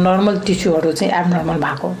तन्तुहरू, नर्मल टिस्युहरू चाहिँ एबनर्मल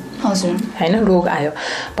भएको होइन, रोग आयो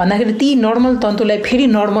भन्दाखेरि ती नर्मल तन्तुलाई फेरि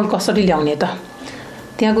नर्मल कसरी ल्याउने त,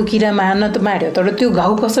 त्यहाँको किरा मार्न त मार्यो तर त्यो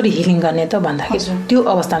घाउ कसरी हिलिङ गर्ने त भन्दाखेरि त्यो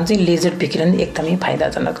अवस्थामा चाहिँ लेजर विकिरण एकदमै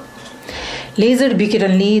फाइदाजनक। लेजर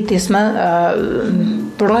विकिरणले त्यसमा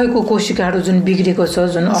रहेको कोशिकाहरू जुन बिग्रेको छ,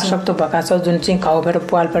 जुन अशक्त भएका छ, जुन चाहिँ घाउ भएर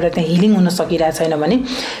पाल परेर त्यहाँ हिलिङ हुन सकिरहेको छैन भने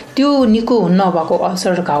त्यो निको नभएको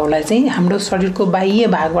अल्सर घाउलाई चाहिँ हाम्रो शरीरको बाह्य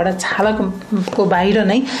भागबाट छालाको बाहिर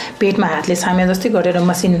नै पेटमा हातले छामे जस्तै गरेर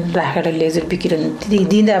मसिन राखेर लेजर विकिरण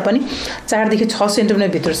दिँदा पनि 4 देखि 6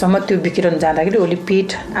 सेन्टिमिटर भित्रसम्म त्यो विकिरण जाँदाखेरि उसले पेट,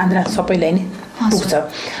 आन्द्रा सबैलाई नै पुग्छ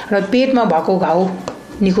र पेटमा भएको घाउ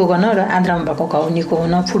निको गर्न र आन्द्रामा भएको घाउ निको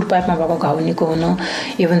हुन, फुड पाइपमा भएको घाउ निको हुन,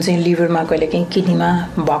 इभन चाहिँ लिभरमा कहिलेकाहीँ किडनीमा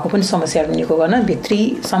भएको पनि समस्याहरू निको गर्न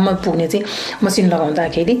भित्रीसम्म पुग्ने चाहिँ मसिन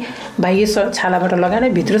लगाउँदाखेरि बाह्य छालाबाट लगाएर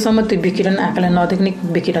भित्रसम्म त्यो विकिरण आँखाले नदेख्ने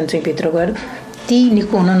विकिरण चाहिँ भित्र गएर ती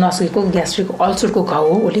निको हुन नसकेको ग्यास्ट्रिक अल्सरको घाउ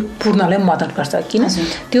हो, उसले पुर्नलाई मद्दत गर्छ। किन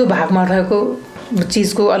त्यो भागमा रहेको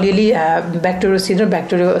चिजको अलिअलि ब्याक्टेरियोसिड र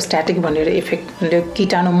ब्याक्टेरियोस्ट्याटिक भनेर इफेक्टले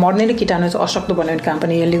कीटाणु मर्ने र कीटाणु चाहिँ अशक्त बनाउने काम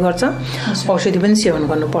पनि यसले गर्छ। औषधि पनि सेवन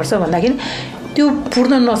गर्नुपर्छ भन्दाखेरि त्यो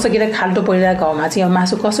पुर्न नसकेर खाल्टो परिरहेको घाउमा चाहिँ अब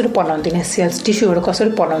मासु कसरी पलाउन दिने, सेल्स टिस्युहरू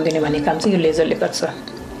कसरी पलाउन दिने भन्ने काम चाहिँ यो लेजरले गर्छ।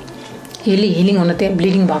 यसले हिलिङ हुन, त्यहाँ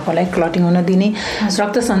ब्लिडिङ भएकोलाई क्लटिङ हुन दिने,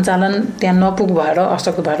 रक्त सञ्चालन त्यहाँ नपुग भएर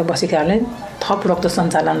अशक्त भएर बसेकाहरूले थप रक्त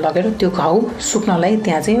सञ्चालन लगेर त्यो घाउ सुक्नलाई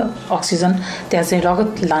त्यहाँ चाहिँ अक्सिजन, त्यहाँ चाहिँ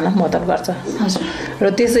रगत लान मद्दत गर्छ। र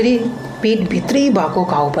त्यसरी पेटभित्रै भएको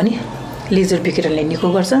घाउ पनि लेजर विकिरणले निको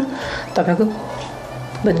गर्छ। तपाईँको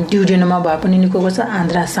ड्युडेनमा भए पनि निको गर्छ,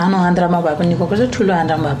 आन्द्रा सानो आन्द्रामा भए पनि निको गर्छ, ठुलो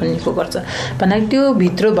आन्द्रामा भए पनि निको गर्छ। भन्दाखेरि त्यो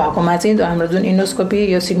भित्र भएकोमा चाहिँ हाम्रो जुन इन्डोस्कोपी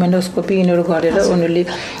यो सिगमेन्डोस्कोपी यिनीहरू गरेर उनीहरूले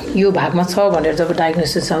यो भागमा छ भनेर जब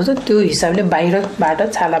डायग्नोसिस आउँछ त्यो हिसाबले बाहिरबाट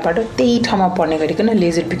छालाबाट त्यही ठाउँमा पर्ने गरिकन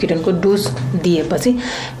लेजर विकिरणको डोज दिएपछि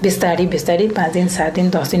बिस्तारी 5 दिन 7 दिन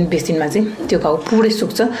 10 दिन 20 दिनमा चाहिँ त्यो घाउ पुरै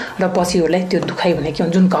सुक्छ र पछि उसलाई त्यो दुखाइ हुने के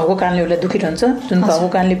हुन्छ, जुन घाउको कारणले उसलाई दुखिरहन्छ, जुन घाउको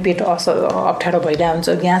कारणले पेट अप्ठ्यारो भइरहेको हुन्छ,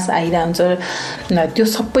 ग्यास आइरहेको हुन्छ, त्यो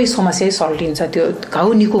सबै समस्या सल्टिन्छ। त्यो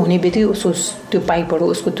घाउ निको हुने बित्तिकै उसको त्यो पाइपहरू,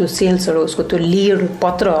 उसको त्यो सेल्सहरू, उसको त्यो लेयर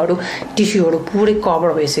पत्रहरू टिस्युहरू पुरै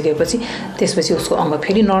कभर भइसकेपछि त्यसपछि उसको अङ्ग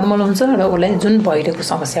फेरि नर्मल हुन्छ र उसलाई जुन भइरहेको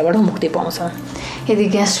समस्याबाट मुक्ति पाउँछ। यदि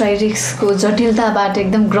ग्यास्ट्राइटिसको जटिलताबाट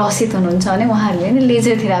एकदम ग्रसित हुनुहुन्छ भने उहाँहरूले नि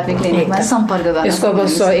लेजर थेरापी क्लिनिकमा सम्पर्क गर्नु। यसको अब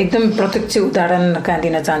एकदम प्रत्यक्ष उदाहरण कहाँ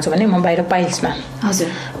दिन चाहन्छु भने म बाहिर पाइल्समा,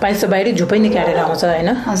 पाइल्स बाहिर झुपै निकालेर आउँछ होइन,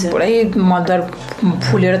 पुरै मलद्वार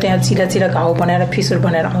फुलेर त्यहाँ चिरा घाउ बनाएर फिसर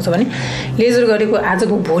बनाएर आउँछ भने लेजर गरेको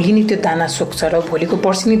आजको भोलि नै त्यो दाना सुक्छ र भोलिको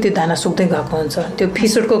पर्सि नै त्यो दाना सुक्दै गएको हुन्छ। त्यो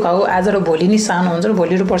फिसरको घाउ आज र भोलि नै सानो हुन्छ र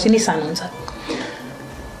भोलि र पर्सि नै सानो हुन्छ।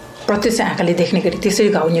 प्रत्यक्ष आँखाले देख्ने गरी त्यसरी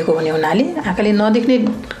घाउ निको हुने हुनाले आँखाले नदेख्ने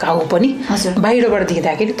घाउ पनि बाहिरबाट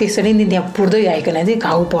देख्दाखेरि त्यसरी नै त्यहाँ पुर्दै आइकन चाहिँ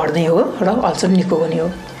घाउ बढ्दै हो र अल्सर निको हुने हो।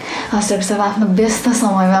 डाक्टर साहब, आफ्नो व्यस्त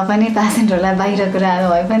समयमा पनि पेसेन्टहरूलाई बाहिर कुराहरू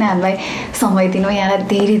भए पनि हामीलाई समय दिनु, यहाँलाई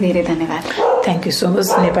धेरै धेरै धन्यवाद। Thank you so much.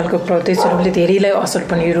 नेपालको प्रत्यक्ष रूपले धेरैलाई असर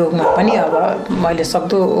पनि रोगमा पनि अब मैले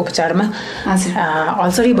सक्दो उपचारमा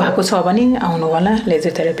अल्सरै भएको छ भने आउनु होला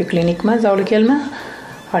लेजर थेरापी क्लिनिकमा जाउलखेलमा।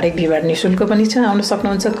 हरेक बिहिबार निःशुल्क पनि छ, आउन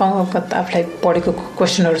सक्नुहुन्छ। आफूलाई पढेको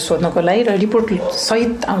क्वेसनहरू सोध्नको लागि र रिपोर्ट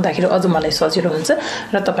सहित आउँदाखेरि अझ मलाई सजिलो हुन्छ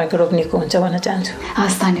र तपाईँको रोग निको हुन्छ भन्न चाहन्छु।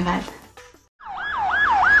 हस्, धन्यवाद।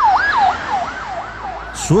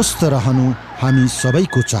 स्वस्थ रहनु हामी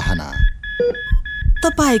सबैको चाहना,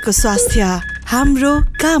 तपाईको स्वास्थ्य हाम्रो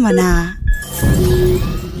कामना।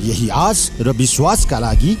 यही आश र विश्वासका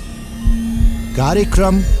लागि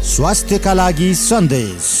कार्यक्रम स्वास्थ्यका लागि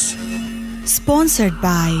सन्देश, sponsored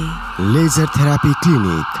by laser therapy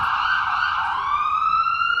clinic.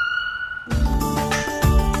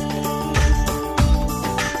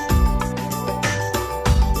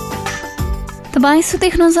 तपाईँ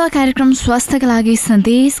सुन्नुहुन्छ कार्यक्रम स्वास्थ्यका लागि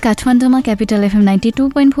सन्देश। काठमाडौँमा क्यापिटल FM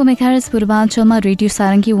 92.4 मेगाहर्ज, पूर्वाञ्चलमा रेडियो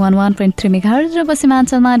सारङ्गी 101.3 मेगाहर्ज र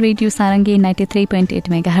पश्चिमाञ्चलमा रेडियो सारङ्गी 93.8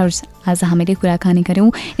 मेगाहर्ज। आज हामीले कुराकानी गर्यौं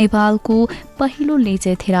नेपालको पहिलो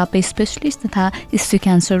लेजर थेरापी स्पेशलिस्ट तथा स्तन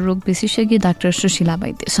क्यान्सर रोग विशेषज्ञ डाक्टर सुशीला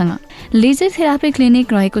वैद्यसँग। लेजर थेरापी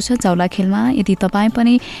क्लिनिक रहेको छ जाउलाखेलमा। यदि तपाईँ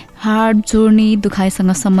पनि हाड जोड्ने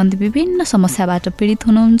दुखाइसँग सम्बन्धित विभिन्न समस्याबाट पीडित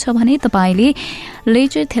हुनुहुन्छ भने तपाईँले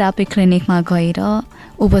लेजर थेरापी क्लिनिकमा गएर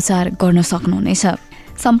उपचार गर्न सक्नुहुनेछ।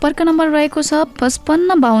 सम्पर्क नम्बर रहेको छ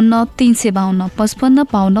 5552 352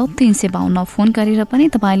 5552 352। फोन गरेर पनि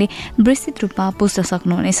तपाईँले विस्तृत रूपमा बुझ्न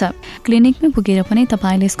सक्नुहुनेछ। क्लिनिकमै पुगेर पनि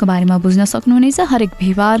तपाईँले यसको बारेमा बुझ्न सक्नुहुनेछ। हरेक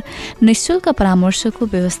बिहिबार निःशुल्क परामर्शको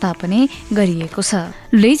व्यवस्था पनि गरिएको छ।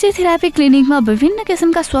 लेजर थेरापी क्लिनिकमा विभिन्न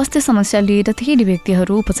किसिमका स्वास्थ्य समस्या लिएर धेरै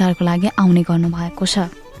व्यक्तिहरू उपचारको लागि आउने गर्नुभएको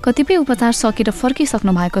छ। कतिपय उपचार सकेर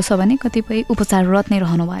फर्किसक्नु भएको छ भने कतिपय उपचाररत नै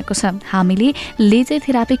रहनु भएको छ। हामीले लेजर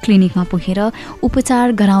थेरापी क्लिनिकमा पुगेर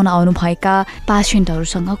उपचार गराउन आउनुभएका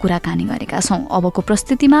पेसेन्टहरूसँग कुराकानी गरेका छौँ। अबको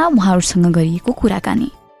प्रस्तुतिमा उहाँहरूसँग गरिएको कुराकानी।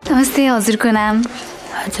 नमस्ते, हजुरको नाम?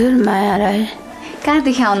 हजुर, माया राई।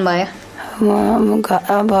 कहाँदेखि आउनुभयो?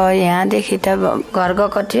 अब यहाँदेखि त घर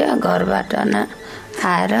गएको थियो, घरबाट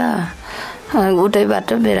आएर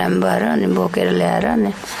उतैबाट बिरामी भएर अनि बोकेर ल्याएर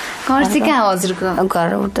अनि घर चाहिँ कहाँ हो हजुरको?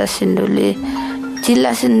 घर उता सिन्धुली,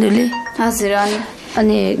 जिल्ला सिन्धुली। हजुर,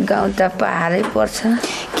 अनि गाउँ त पहाडै पर्छ।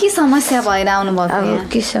 के समस्या भएर आउनुभएको?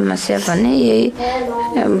 अब के समस्या भने यही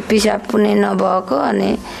पिसाब पुनै नभएको अनि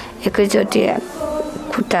एकैचोटि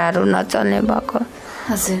खुट्टाहरू नचल्ने भएको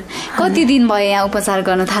हजुर कति दिन भयो यहाँ उपचार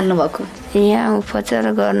गर्न थाल्नु भएको यहाँ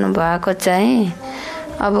उपचार गर्नुभएको चाहिँ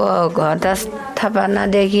अब घर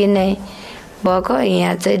स्थापनादेखि नै भएको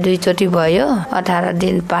यहाँ चाहिँ 2 चोटि भयो 18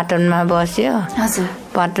 दिन पाटनमा बस्यो हजुर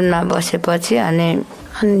पाटनमा बसेपछि अनि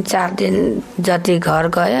 4 दिन जति घर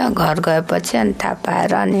गएपछि अनि थाहा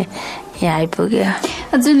पाएर अनि यहाँ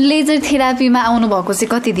आइपुग्यो जुन लेजर थेरापीमा आउनु भएको चाहिँ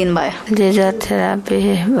कति दिन भयो लेजर थेरापी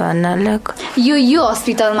भन्नाले यो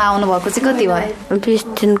हस्पिटलमा आउनु भएको चाहिँ कति भयो 20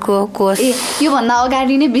 दिनको कोर्स यो भन्दा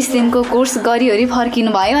अगाडि नै 20 दिनको कोर्स गरिहरि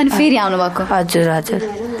फर्किनु भयो अनि फेरि आउनु भएको हजुर हजुर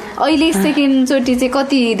अहिले सेकेन्ड चोटि चाहिँ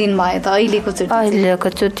कति दिन भयो त अहिलेको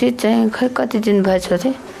चोटि चाहिँ खै कति दिन भयो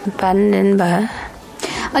छोरी 5 दिन भयो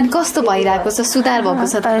अनि कस्तो भइरहेको छ सुधार भएको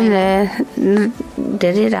छ अहिले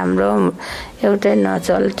धेरै राम्रो एउटै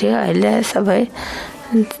नचल्थ्यो अहिले सबै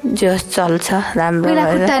जो चल्छ राम्रो भएर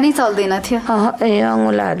खुट्टा नै चल्दैन थियो यो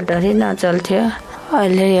अङ्गुलाहरू धरि नचल्थ्यो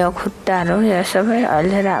अहिले यो खुट्टाहरू यो सबै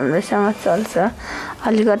अहिले राम्रोसँग चल्छ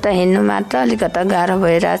अलिकता हिँड्नु मात्र अलिकता गाह्रो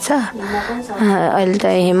भइरहेछ अहिले त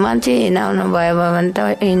मान्छे हिँडाउनु भयो भने त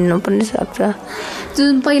हिँड्नु पनि सक्छ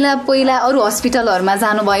जुन पहिला अरू हस्पिटलहरूमा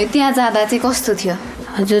जानुभयो त्यहाँ जाँदा चाहिँ कस्तो थियो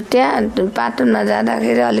हजुर त्यहाँ पाटनमा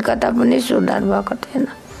जाँदाखेरि अलिकता पनि सुधार भएको थिएन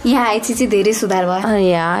यहाँ आएपछि चाहिँ धेरै सुधार भयो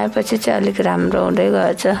यहाँ आएपछि चाहिँ अलिक राम्रो हुँदै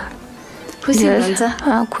गएछ खुसी हुन्छ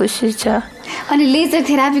खुसी छ अनि लेजर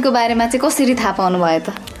थेरापीको बारेमा चाहिँ कसरी थाहा पाउनु भयो त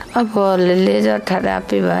अब लेजर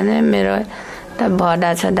थेरापी भने मेरो त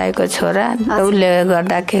भडा छ दाइको छोरा उसले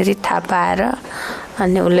गर्दाखेरि थाहा पाएर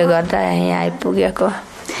अनि उसले गर्दा यहाँ आइपुगेको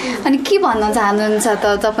अनि के भन्न चाहनुहुन्छ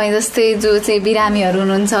त तपाईँ जस्तै जो चाहिँ बिरामीहरू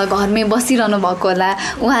हुनुहुन्छ घरमै बसिरहनु भएको होला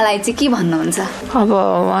उहाँलाई चाहिँ के भन्नुहुन्छ अब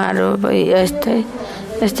उहाँहरू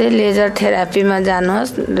यस्तै लेजर थेरापीमा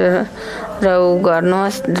जानुहोस् र ऊ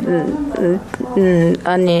गर्नुहोस्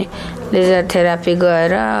अनि लेजर थेरापी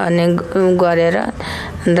गएर अनि गरेर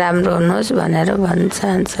राम्रो हुनुहोस् भनेर भन्न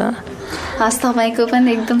चाहन्छु हस् तपाईँको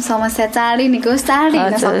पनि एकदम समस्या चाँडै निकोस् चाँडै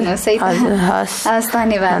हिँड्न सक्नुहोस् है हस्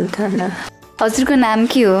धन्यवाद हजुरको नाम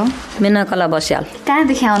के हो मिनाकला बस्याल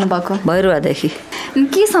कहाँदेखि आउनु भएको भैरुवादेखि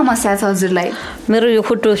के समस्या छ हजुरलाई मेरो यो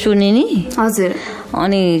खुट्टो सुनिनी हजुर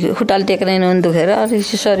अनि खुट्टाले टेक्नै नुन दुखेर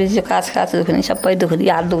शरीर चाहिँ काच दुख्ने सबै दुख्ने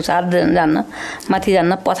हात दुख्छ हात जान्न माथि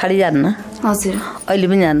जान्न पछाडि जान्न हजुर अहिले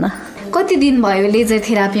पनि जान्न कति दिन भयो लेजर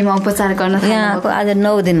थेरापीमा उपचार गर्न यहाँको आज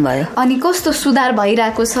 9 दिन भयो अनि कस्तो सुधार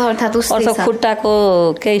भइरहेको छ अर्थात् उस्तो खुट्टाको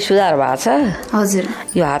केही सुधार भएको छ हजुर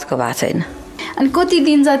यो हातको भएको छैन अनि कति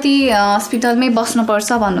दिन जति हस्पिटलमै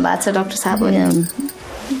बस्नुपर्छ भन्नुभएको छ डाक्टर साहब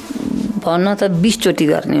भन्न त 20 चोटि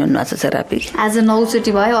गर्ने हुनुहुन्छ थेरापी आज 9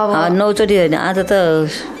 चोटि भयो अब 9 चोटि होइन आज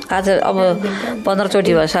अब 15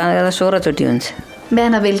 चोटि भयो 16 चोटि हुन्छ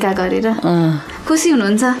बिहान बेलुका गरेर खुसी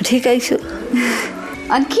हुनुहुन्छ ठिकै छु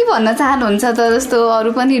अनि के भन्न चाहनुहुन्छ त जस्तो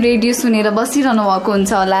अरू पनि रेडियो सुनेर बसिरहनु भएको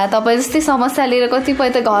हुन्छ होला तपाईँ जस्तै समस्या लिएर कतिपय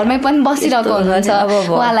त घरमै पनि बसिरहेको हुनुहुन्छ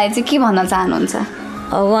उहाँलाई चाहिँ के भन्न चाहनुहुन्छ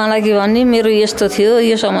अब उहाँलाई के भन्ने मेरो यस्तो थियो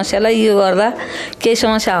यो समस्यालाई यो गर्दा केही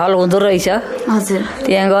समस्या हल हुँदो रहेछ हजुर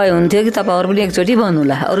त्यहाँ गए हुन्थ्यो कि तपाईँहरू पनि एकचोटि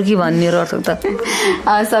भन्नुला अरू के भन्ने अर्थ त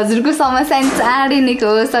हजुरको समस्या चाँडै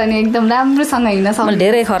निको होस् अनि एकदम राम्रोसँग हिँड्न सक्नु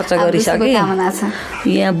धेरै खर्च गरिसकेँ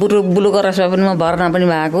यहाँ बुलो गरासमा पनि म भर्ना पनि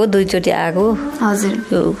भएको 2 चोटि आएको हजुर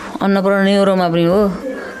यो अन्नपूर्ण न्युरोमा पनि हो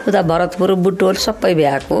उता भरतपुर बुटोल सबै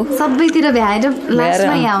भ्याएको सबैतिर भ्याएर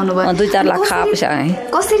लास्टमा यहाँ आउनु भयो 2-4 लाख खापेछ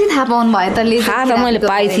कसरी थाहा पाउनु भयो त थाहा त मैले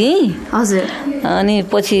पाइ थिएँ हजुर अनि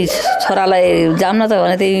पछि छोरालाई जाम न त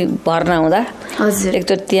भने त्यही भर्ना हुँदा हजुर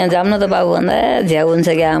एकचोटि त्यहाँ जाम न त बाबु भन्दा झ्याउ हुन्छ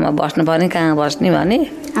कि आमा बस्नु पर्ने कहाँ बस्ने भने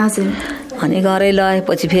हजुर अनि घरै लगाए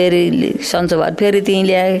पछि फेरि सन्चो भएर फेरि त्यहीँ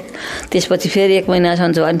ल्याएँ त्यसपछि फेरि 1 महिना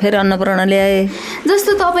सन्चो भयो फेरि अन्नपूर्ण ल्याएँ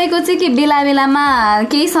जस्तो तपाईँको चाहिँ के बेला बेलामा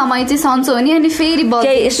केही समय चाहिँ सन्चो हुने अनि फेरि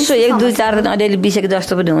यसो 1-2-4 दिन अलिअलि बिसेको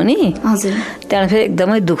जस्तो पनि हुने हजुर त्यहाँबाट फेरि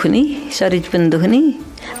एकदमै दुख्ने शरीर पनि दुख्ने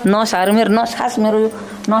नसाहरू मेरो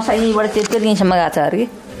नसा यहीँबाट चेपेर यहीँसम्म गएको छ अरे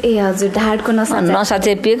ए हजुर ढाडको नसा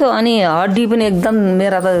चेपिएको अनि हड्डी पनि एकदम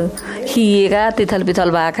मेरा त खिएका तिथल पिथल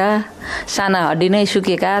भएका साना हड्डी नै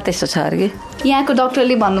सुकेका त्यस्तो छ अरे यहाँको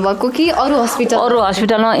डाक्टरले भन्नुभएको कि अरू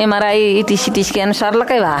हस्पिटलमा एमआरआई इटी स्क्यान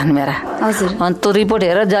सर्लकै भयो मेरा हजुर अनि त्यो रिपोर्ट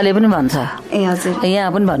हेरेर जसले पनि भन्छ ए हजुर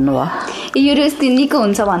यहाँ पनि भन्नुभयो यो यस्तो निको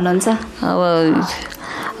हुन्छ भन्नुहुन्छ अब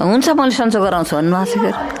हुन्छ मैले सन्चो गराउँछु भन्नुभएको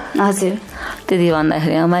छ हजुर त्यति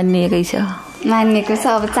भन्दाखेरि मानिएकै छ मानिएको छ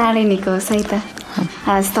अब चाँडै निको होस् है त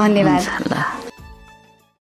हस् धन्यवाद